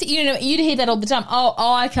sexy. You know, you'd hear that all the time. Oh,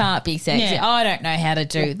 I can't be sexy. Yeah. I don't know how to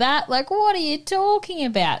do that. Like, what are you talking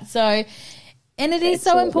about? So, and it is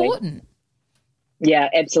so important. Yeah,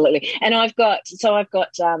 absolutely. And I've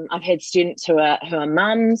had students who are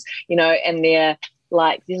mums, you know, and they're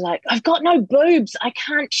like, I've got no boobs, I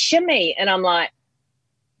can't shimmy, and I'm like,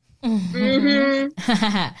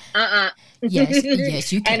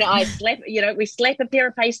 yes, you can. And I we slap a pair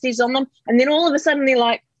of pasties on them, and then all of a sudden they're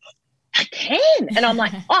like, I can, and I'm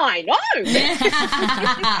like, I know, and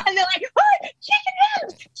they're like, oh, check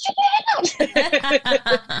it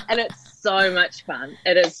out, and it's so much fun.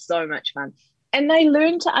 It is so much fun. And they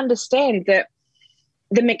learn to understand that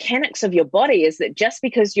the mechanics of your body is that just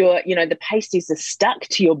because the pasties are stuck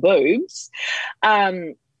to your boobs,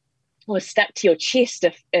 or stuck to your chest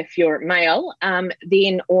if you're male,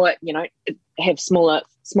 then, or, you know, have smaller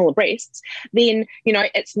breasts, then, you know,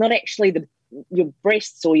 it's not actually your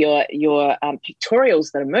breasts or your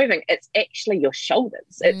pectorials that are moving. It's actually your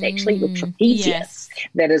shoulders. It's actually your trapezius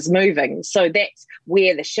that is moving. So that's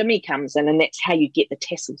where the shimmy comes in, and that's how you get the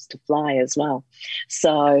tassels to fly as well.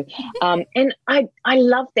 So, and I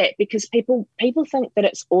love that, because people think that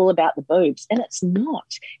it's all about the boobs, and it's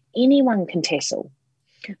not. Anyone can tassel.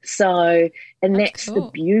 So, and that's cool.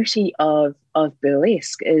 The beauty of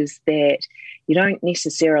burlesque, is that you don't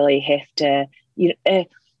necessarily have to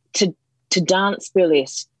dance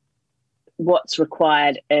burlesque. What's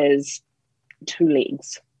required is 2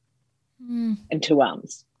 legs and 2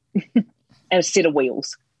 arms and a set of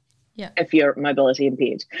wheels. Yeah, if you're mobility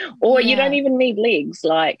impaired, or you don't even need legs.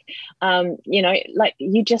 Like, like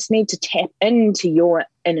you just need to tap into your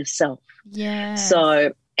inner self. Yeah.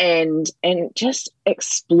 So. And just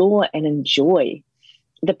explore and enjoy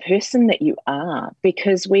the person that you are,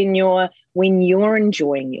 because when you're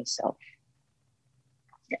enjoying yourself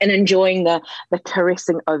and enjoying the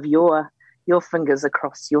caressing of your fingers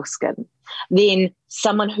across your skin, then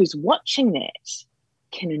someone who's watching that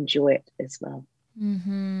can enjoy it as well.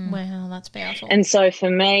 Mm-hmm. Wow, that's powerful. And so for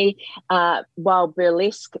me, while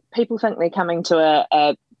burlesque, people think they're coming to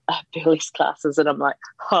a burlesque classes, and I'm like,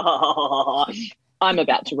 oh, I'm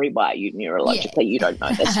about to rewire you neurologically. Yeah. You don't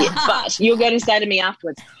know this yet. But you're going to say to me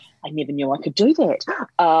afterwards, I never knew I could do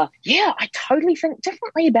that. Yeah, I totally think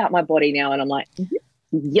differently about my body now. And I'm like, yep.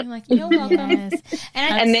 You're like, you're welcome. Yes.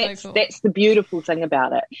 And that's the beautiful thing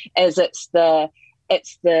about it, is it's the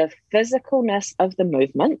physicalness of the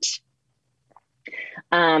movement,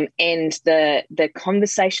 and the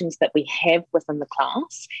conversations that we have within the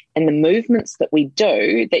class, and the movements that we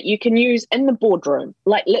do that you can use in the boardroom.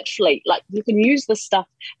 Like, literally, like, you can use this stuff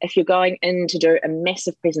if you're going in to do a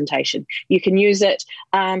massive presentation. You can use it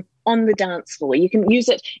on the dance floor. You can use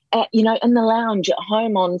it, in the lounge at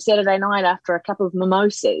home on Saturday night after a couple of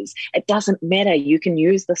mimosas. It doesn't matter. You can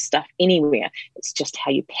use this stuff anywhere. It's just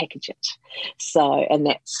how you package it. So, and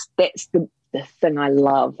that's the thing I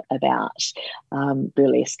love about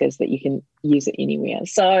burlesque, is that you can use it anywhere.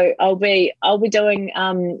 So I'll be doing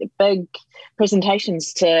big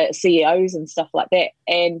presentations to CEOs and stuff like that,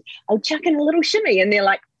 and I'll chuck in a little shimmy, and they're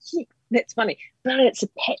like, that's funny, but it's a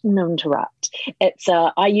pattern interrupt. It's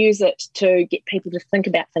I use it to get people to think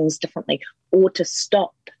about things differently, or to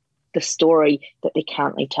stop the story that they're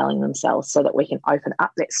currently telling themselves, so that we can open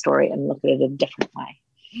up that story and look at it a different way.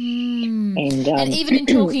 And even in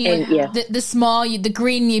talking, the smile, the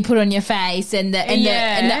grin you put on your face, and the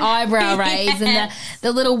eyebrow raise, and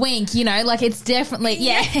the little wink, like, it's definitely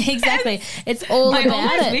exactly. It's all about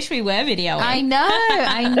it. I wish we were videoing. I know.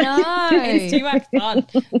 It's too much fun.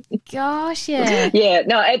 Gosh, yeah. Yeah,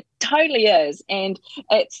 no, it totally is, and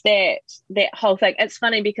it's that whole thing. It's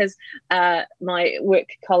funny because my work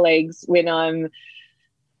colleagues, when I'm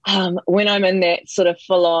in that sort of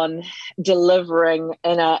full-on delivering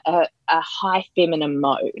in a high feminine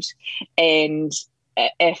mode, and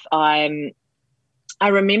I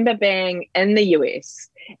remember being in the US,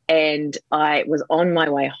 and I was on my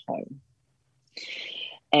way home,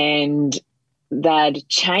 and they'd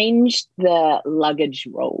changed the luggage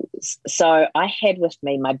rules. So I had with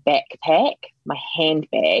me my backpack my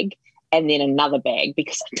handbag, and then another bag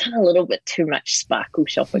because I'd done a little bit too much sparkle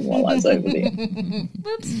shopping while I was over there.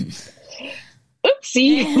 Whoops.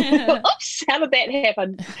 Oopsie. Oops, how did that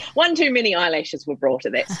happen? One too many eyelashes were brought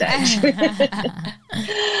at that stage.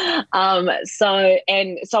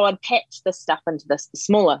 So I'd packed this stuff into this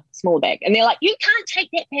smaller bag. And they're like, you can't take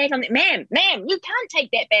that bag on there. Ma'am, you can't take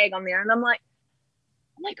that bag on there. And I'm like,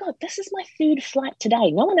 oh my God, this is my third flight today.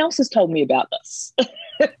 No one else has told me about this.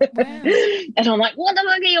 Wow. And I'm like, what the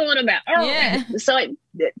fuck are you on about? Yeah. So I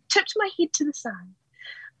tipped my head to the side.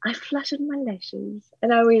 I fluttered my lashes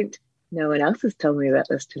and I went, no one else has told me about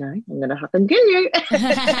this today. I'm going to have to give you.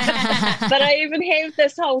 But I even have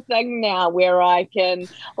this whole thing now where I can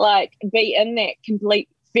like be in that complete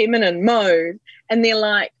feminine mode. And they're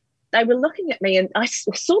like, they were looking at me and I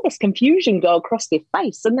saw this confusion go across their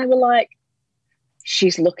face. And they were like,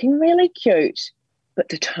 she's looking really cute, but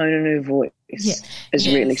the tone in her voice is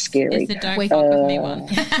really scary. It's the don't fuck with me one.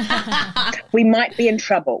 We might be in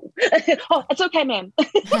trouble. Oh, it's okay, ma'am.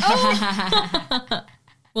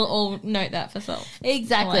 We'll all note that for self.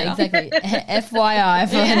 Exactly. FYI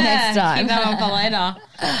for next time. Keep that on for later.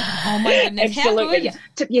 Oh my goodness. Absolutely. How Yeah.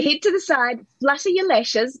 Tip your head to the side, flutter your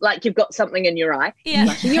lashes like you've got something in your eye. Yeah.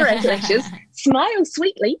 Flutter your lashes, smile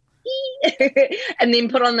sweetly, and then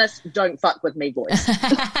put on this "don't fuck with me" voice. And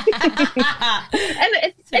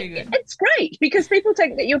it's great because people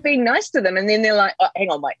think that you're being nice to them, and then they're like, "Oh,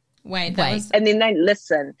 hang on, wait." And then they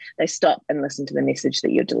listen. They stop and listen to the message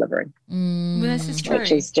that you're delivering. Well, this is true.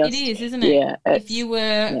 Which is just, it is, isn't it? Yeah. If you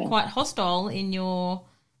were quite hostile in your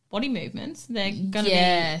body movements, they're going to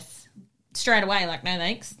be straight away like, no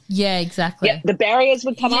thanks. Yeah, exactly. Yeah, the barriers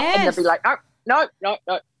would come up and they'd be like, oh, no.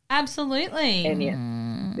 Absolutely. And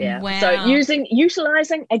yeah. Wow. So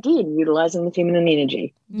utilizing the feminine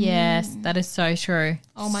energy. Yes, that is so true.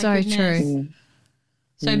 Oh my so goodness. true.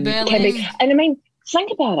 So Can Berlin. be. And I mean,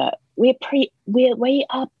 think about it. We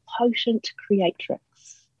are potent creatrix.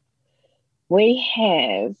 We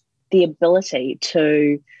have the ability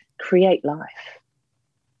to create life.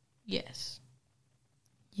 Yes.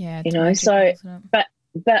 Yeah. You know, so but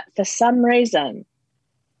for some reason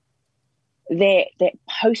that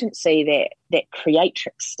potency, that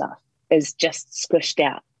creatrix stuff is just squished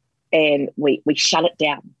out and we shut it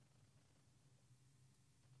down.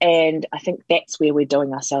 And I think that's where we're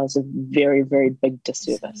doing ourselves a very, very big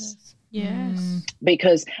disservice. Yes.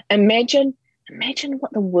 Because imagine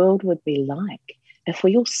what the world would be like if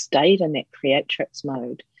we all stayed in that creatrix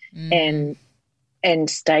mode and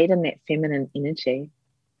stayed in that feminine energy.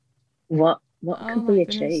 What could we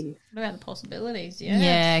achieve? What about the possibilities? Yeah.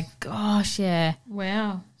 Yeah. Gosh. Yeah.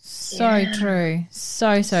 Wow. So true.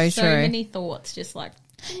 So true. So many thoughts, just like.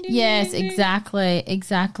 Yes.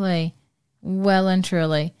 Exactly. Well and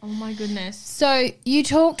truly. Oh my goodness. So you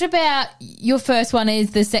talked about your first one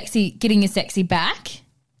is the getting your sexy back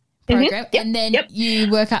program, and then you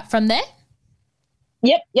work up from there.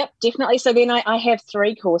 Yep, definitely. So then I have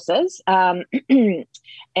 3 courses.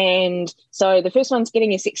 And so the first one's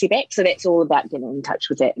getting your sexy back. So that's all about getting in touch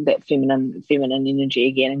with that feminine energy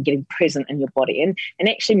again and getting present in your body and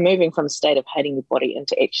actually moving from a state of hating your body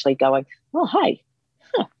into actually going, oh, hey,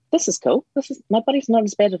 this is cool. My body's not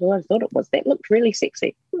as bad as I thought it was. That looked really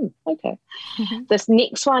sexy. Okay. This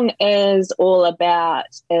next one is all about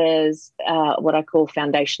what I call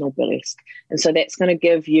foundational burlesque. And so that's going to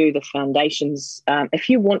give you the foundations if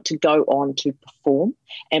you want to go on to perform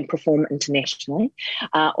and perform internationally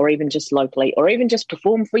or even just locally or even just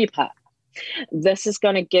perform for your partner. This is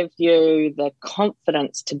going to give you the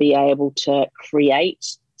confidence to be able to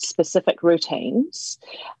create specific routines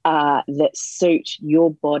that suit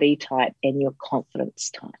your body type and your confidence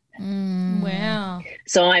type. Wow.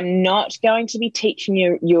 So I'm not going to be teaching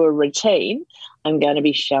you a routine. I'm going to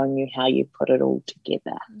be showing you how you put it all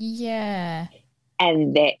together. Yeah.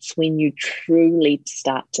 And that's when you truly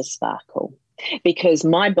start to sparkle. Because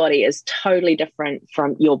my body is totally different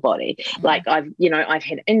from your body. Like I've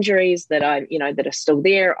had injuries that that are still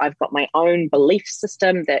there. I've got my own belief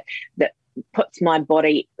system that puts my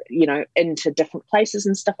body, into different places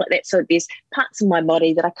and stuff like that. So there's parts of my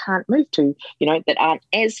body that I can't move to, that aren't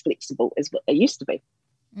as flexible as what they used to be.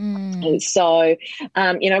 And so,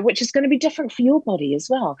 which is going to be different for your body as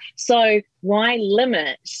well. So why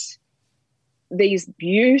limit these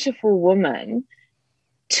beautiful women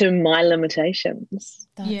to my limitations?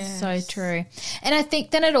 That's so true. And I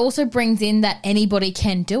think then it also brings in that anybody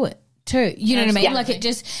can do it too. You know what I mean?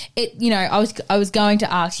 Absolutely. Like I was going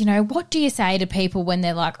to ask, what do you say to people when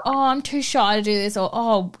they're like, oh, I'm too shy to do this, or,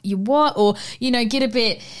 oh, you what? Or, get a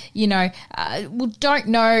bit, don't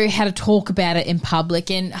know how to talk about it in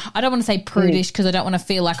public. And I don't want to say prudish because I don't want to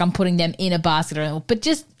feel like I'm putting them in a basket or anything, but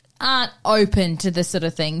just aren't open to this sort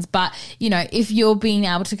of things. But, if you're being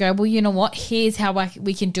able to go, well, you know what, here's how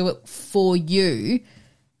we can do it for you,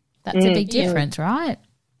 that's a big difference, right?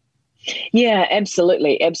 Yeah,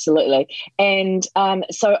 absolutely. And I'm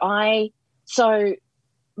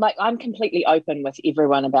completely open with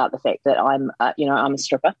everyone about the fact that I'm a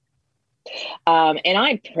stripper. And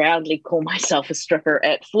I proudly call myself a stripper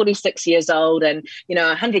at 46 years old and,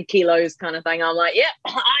 100 kilos kind of thing. I'm like, yeah,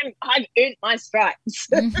 I've earned my stripes.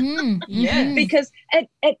 Yeah. Because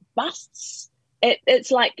it busts. It's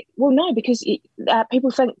like, well, no, because people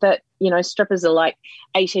think that, strippers are like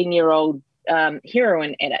 18-year-old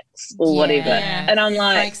heroin addicts or whatever. And I'm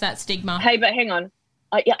like, breaks that stigma. Hey, but hang on.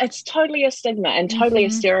 It's totally a stigma and totally a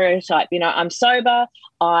stereotype. I'm sober.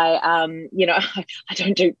 I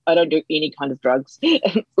don't do any kind of drugs.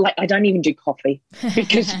 Like I don't even do coffee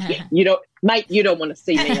because you don't want to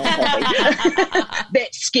see me on coffee.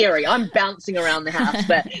 That's scary. I'm bouncing around the house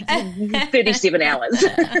for 37 hours.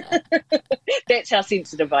 That's how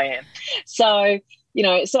sensitive I am. So,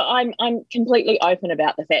 so I'm completely open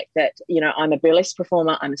about the fact that, I'm a burlesque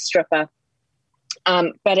performer, I'm a stripper.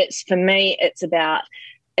 But for me, it's about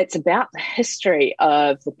the history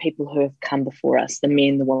of the people who have come before us, the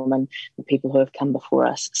men, the women, the people who have come before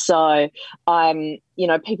us. So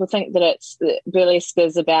people think that burlesque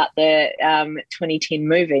is about the 2010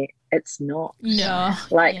 movie. It's not. No.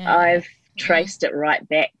 I've traced it right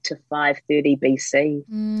back to 530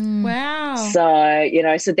 BC. Wow.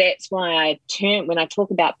 So, so that's why when I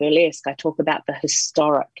talk about burlesque, I talk about the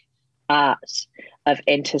historic art of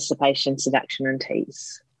anticipation, seduction, and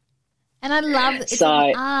tease. And I love it's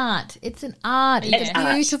an art. It's an art. It's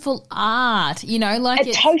a beautiful art.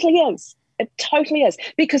 It totally is. It totally is.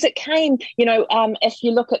 Because it came, if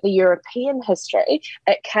you look at the European history,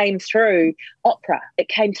 it came through opera. It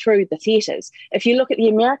came through the theatres. If you look at the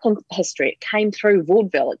American history, it came through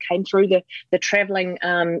vaudeville. It came through the travelling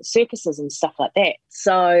circuses and stuff like that.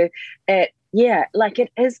 So it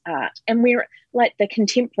is art. And we're like the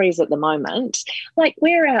contemporaries at the moment, like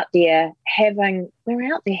we're out there having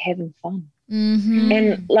fun. Mm-hmm.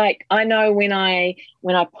 And like I know when I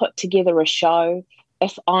put together a show,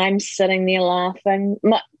 if I'm sitting there laughing,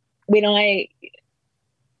 when I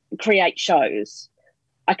create shows,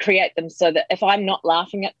 I create them so that if I'm not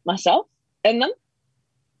laughing at myself in them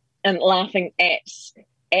and laughing at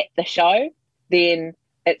the show, then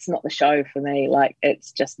it's not the show for me. Like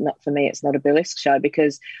it's just not for me. It's not a burlesque show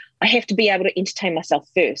because I have to be able to entertain myself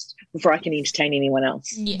first before I can entertain anyone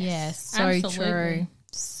else. Yes, so absolutely. true.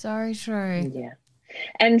 So true. Yeah.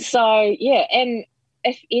 And so, and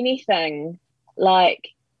if anything, like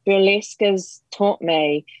burlesque has taught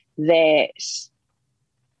me that,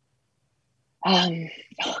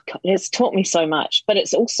 it's taught me so much, but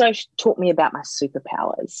it's also taught me about my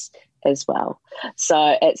superpowers as well.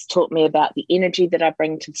 So it's taught me about the energy that I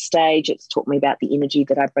bring to the stage. It's taught me about the energy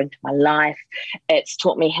that I bring to my life. It's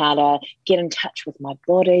taught me how to get in touch with my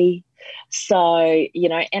body. So,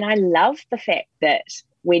 and I love the fact that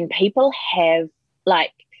when people have,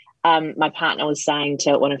 like, my partner was saying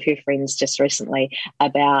to one of her friends just recently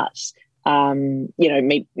about,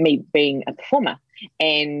 me being a performer,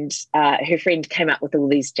 and her friend came up with all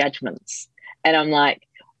these judgments. And I'm like,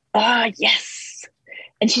 oh, yes.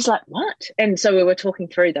 And she's like, what? And so we were talking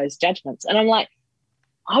through those judgments. And I'm like,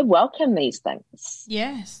 I welcome these things.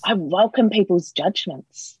 Yes. I welcome people's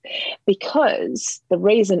judgments because the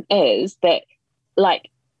reason is that,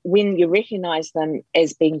 like, when you recognize them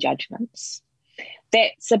as being judgments,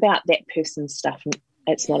 that's about that person's stuff.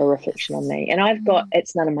 It's not a reflection on me. And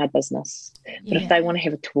it's none of my business. But if they want to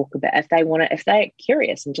have a talk about it, if they're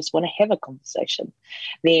curious and just want to have a conversation,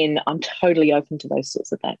 then I'm totally open to those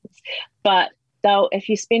sorts of things. But though, if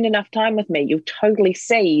you spend enough time with me, you'll totally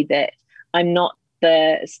see that I'm not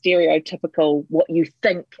the stereotypical what you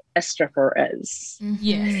think a stripper is.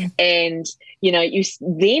 Yes. And, you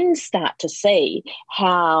then start to see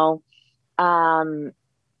how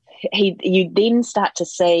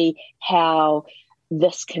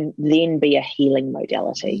this can then be a healing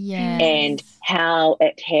modality. Yes. And how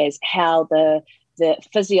the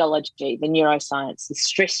physiology, the neuroscience, the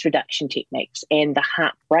stress reduction techniques, and the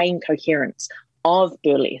heart-brain coherence of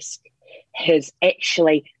burlesque has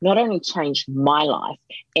actually not only changed my life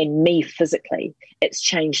and me physically, it's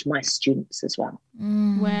changed my students as well.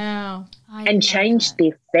 Wow. And changed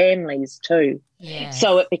their families too. Yeah.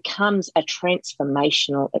 So it becomes a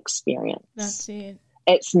transformational experience. That's it.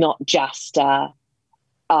 It's not just, I'm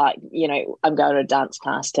going to a dance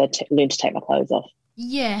class to learn to take my clothes off.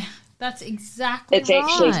 Yeah, that's exactly It's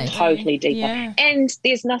actually totally deeper. Yeah. And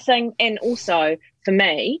there's nothing, and also for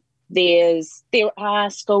me, there are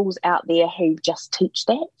schools out there who just teach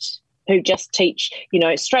that, who just teach,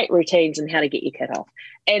 straight routines and how to get your kid off.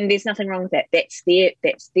 And there's nothing wrong with that. That's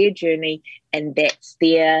their journey, and that's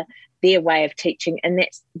their way of teaching, and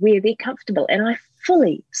that's where they're comfortable. And I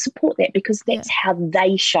fully support that, because that's how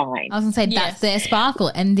they shine. I was going to say, that's their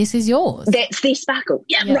sparkle, and this is yours. That's their sparkle.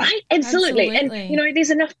 Yeah, right? Absolutely. And,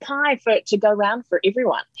 there's enough pie for it to go around for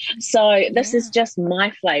everyone. So this is just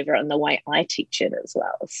my flavour and the way I teach it as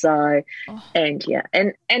well. So,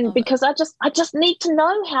 and because I just need to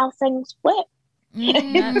know how things work.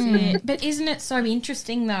 That's it. But isn't it so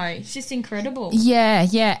interesting though? It's just incredible.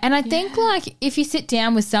 Yeah. And I think if you sit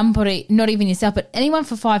down with somebody, not even yourself, but anyone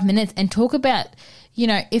for 5 minutes, and talk about,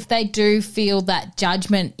 if they do feel that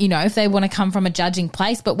judgment, if they want to come from a judging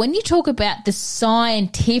place. But when you talk about the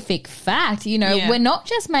scientific fact, we're not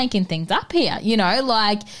just making things up here,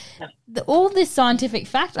 all this scientific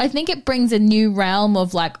fact, I think it brings a new realm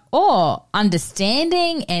of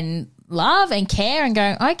understanding and love and care, and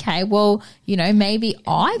going, okay, well, maybe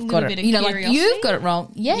I've got it, you've got it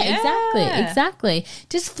wrong. Yeah, exactly.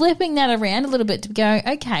 Just flipping that around a little bit to go,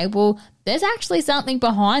 okay, well, there's actually something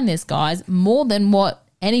behind this, guys, more than what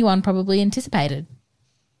anyone probably anticipated.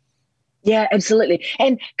 Yeah, absolutely.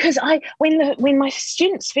 And because when my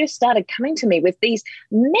students first started coming to me with these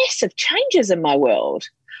massive changes in my world,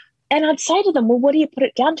 and I'd say to them, well, what do you put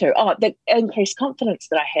it down to? Oh, the increased confidence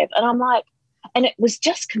that I have. And I'm like, and it was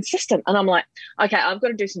just consistent. And I'm like, okay, I've got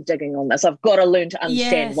to do some digging on this. I've got to learn to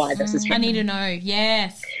understand why this is happening. I need to know,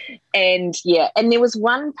 yes. And, and there was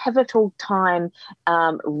one pivotal time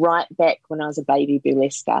right back when I was a baby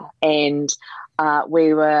burlesquer, and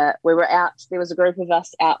we were out, there was a group of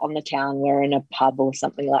us out on the town, we were in a pub or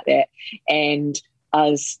something like that, and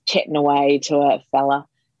I was chatting away to a fella,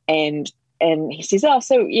 and he says, oh,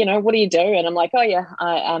 so, what do you do? And I'm like, oh, yeah,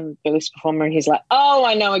 I'm a burlesque performer. And he's like, oh,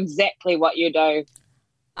 I know exactly what you do.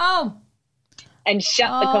 Oh. And shut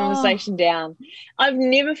the conversation down. I've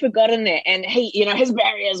never forgotten that. And he, his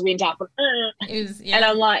barriers went up. And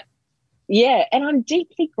I'm like, yeah, and I'm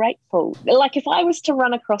deeply grateful. Like, if I was to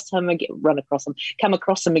come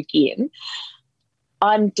across him again,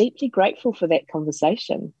 I'm deeply grateful for that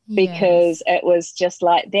conversation, because it was just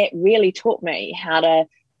like, that really taught me how to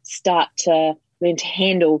start to learn to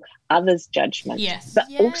handle others' judgment, but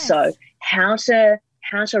also how to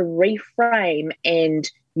reframe and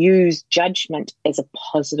use judgment as a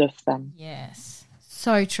positive thing. Yes,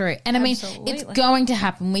 so true. And I mean, it's going to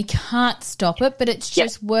happen. We can't stop it, but it's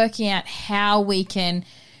just working out how we can,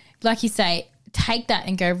 like you say, take that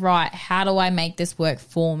and go, right, how do I make this work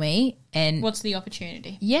for me? And what's the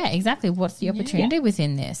opportunity? Yeah, exactly. What's the opportunity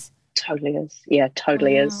within this? Totally is. Yeah,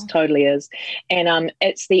 totally is. Totally is. And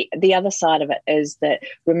it's the other side of it is that,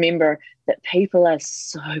 remember that people are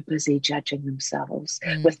so busy judging themselves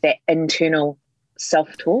with that internal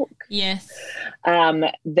self-talk. Yes.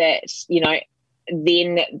 That,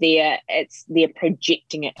 then they're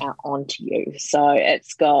projecting it out onto you. So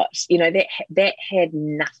it's got, that had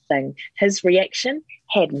nothing. His reaction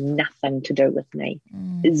had nothing to do with me.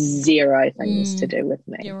 Zero things to do with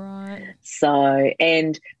me. You're right. So,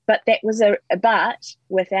 but that was but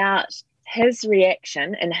without his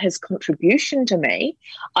reaction and his contribution to me,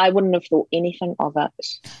 I wouldn't have thought anything of it.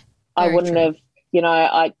 I wouldn't have,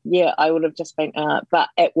 I would have just been, but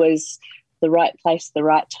it was the right place, the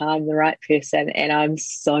right time, the right person, and I'm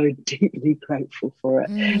so deeply grateful for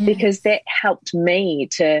it, because that helped me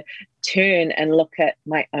to turn and look at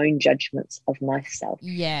my own judgments of myself.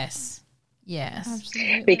 Yes,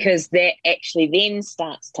 absolutely. Because that actually then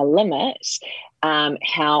starts to limit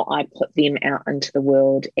how I put them out into the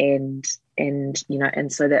world, and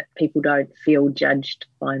so that people don't feel judged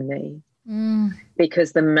by me.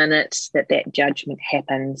 Because the minute that judgment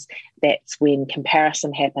happens, that's when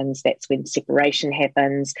comparison happens, that's when separation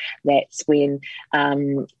happens, that's when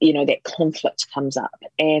that conflict comes up,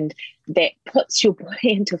 and that puts your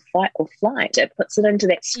body into fight or flight. It puts it into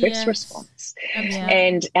that stress response.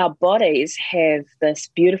 And our bodies have this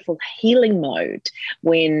beautiful healing mode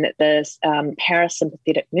when the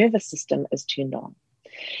parasympathetic nervous system is turned on,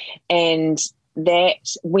 and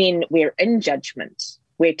that when we're in judgment,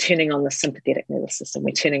 we're turning on the sympathetic nervous system.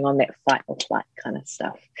 We're turning on that fight or flight kind of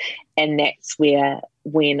stuff. And that's where,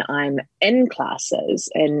 when I'm in classes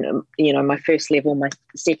and, my first level, my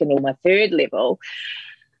second or my third level,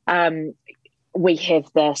 we have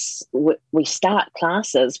this, we start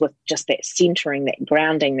classes with just that centering, that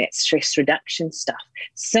grounding, that stress reduction stuff,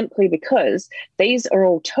 simply because these are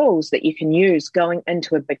all tools that you can use going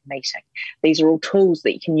into a big meeting. These are all tools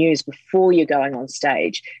that you can use before you're going on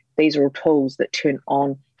stage. These are all tools that turn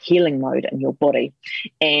on healing mode in your body.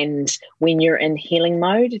 And when you're in healing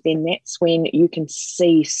mode, then that's when you can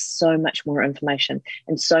see so much more information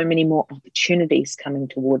and so many more opportunities coming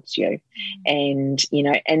towards you. And,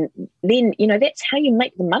 and then, that's how you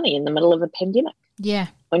make the money in the middle of a pandemic. Yeah.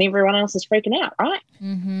 When everyone else is freaking out, right?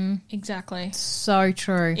 Mm-hmm. Exactly. So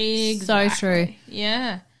true. Exactly. So true.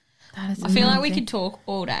 Yeah. I feel like we could talk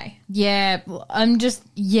all day. Yeah,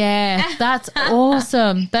 that's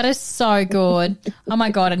awesome. That is so good. Oh my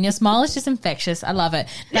God, and your smile is just infectious. I love it.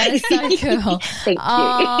 That is so cool. Thank you.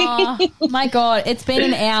 Oh my God, it's been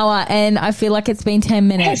an hour and I feel like it's been 10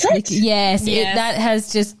 minutes. Has it? Yes. That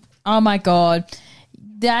has just, oh my God.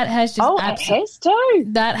 That has just it has to.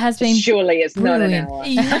 That has been surely it's brilliant. not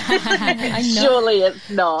an hour. I know. Surely it's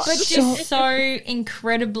not. But just so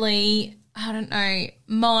incredibly, I don't know,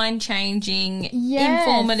 mind-changing,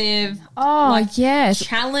 informative, yes,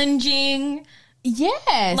 challenging.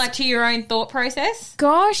 Yes. Like to your own thought process.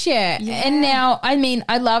 Gosh, yeah. And now, I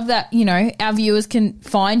love that, our viewers can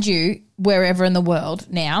find you wherever in the world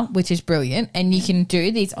now, which is brilliant. And you can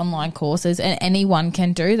do these online courses and anyone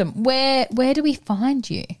can do them. Where do we find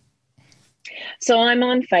you? So I'm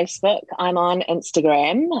on Facebook, I'm on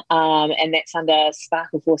Instagram, and that's under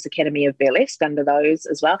Sparkle Force Academy of Burlesque, under those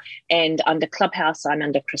as well. And under Clubhouse, I'm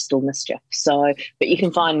under Crystal Mischief. So, but you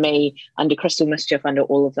can find me under Crystal Mischief under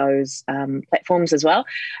all of those platforms as well.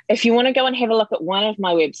 If you want to go and have a look at one of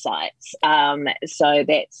my websites, so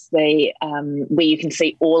that's the where you can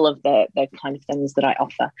see all of the kind of things that I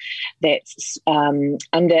offer. That's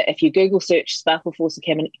under, if you Google search Sparkle Force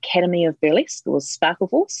Academy of Burlesque or Sparkle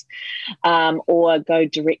Force, or go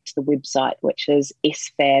direct to the website, which is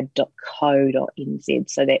sfab.co.nz.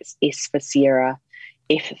 So that's S for Sierra,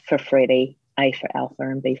 F for Freddie, A for Alpha,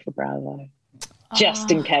 and B for Bravo.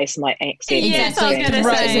 Just in case my accent yes, I was going to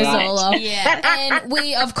say all off. Yeah. And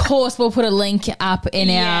we, of course, will put a link up in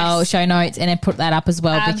our show notes and put that up as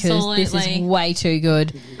well. Absolutely. Because this is way too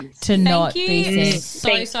good to not be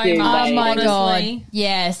said. So much. Oh, my honestly. God.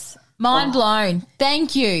 Yes. Mind blown.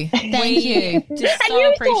 Thank you. Thank you. Just and so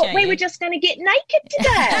you appreciate thought we it. were just going to get naked today.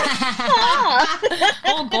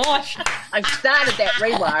 Oh, gosh. I've started that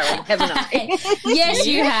rewiring, haven't I? Yes,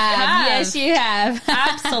 you have. Yes, you have.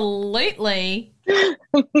 Absolutely.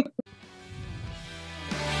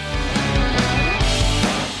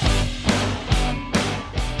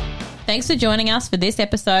 Thanks for joining us for this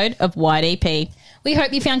episode of YDP. We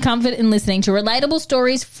hope you found comfort in listening to relatable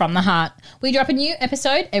stories from the heart. We drop a new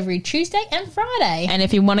episode every Tuesday and Friday. And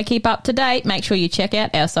if you want to keep up to date, make sure you check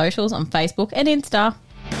out our socials on Facebook and Insta.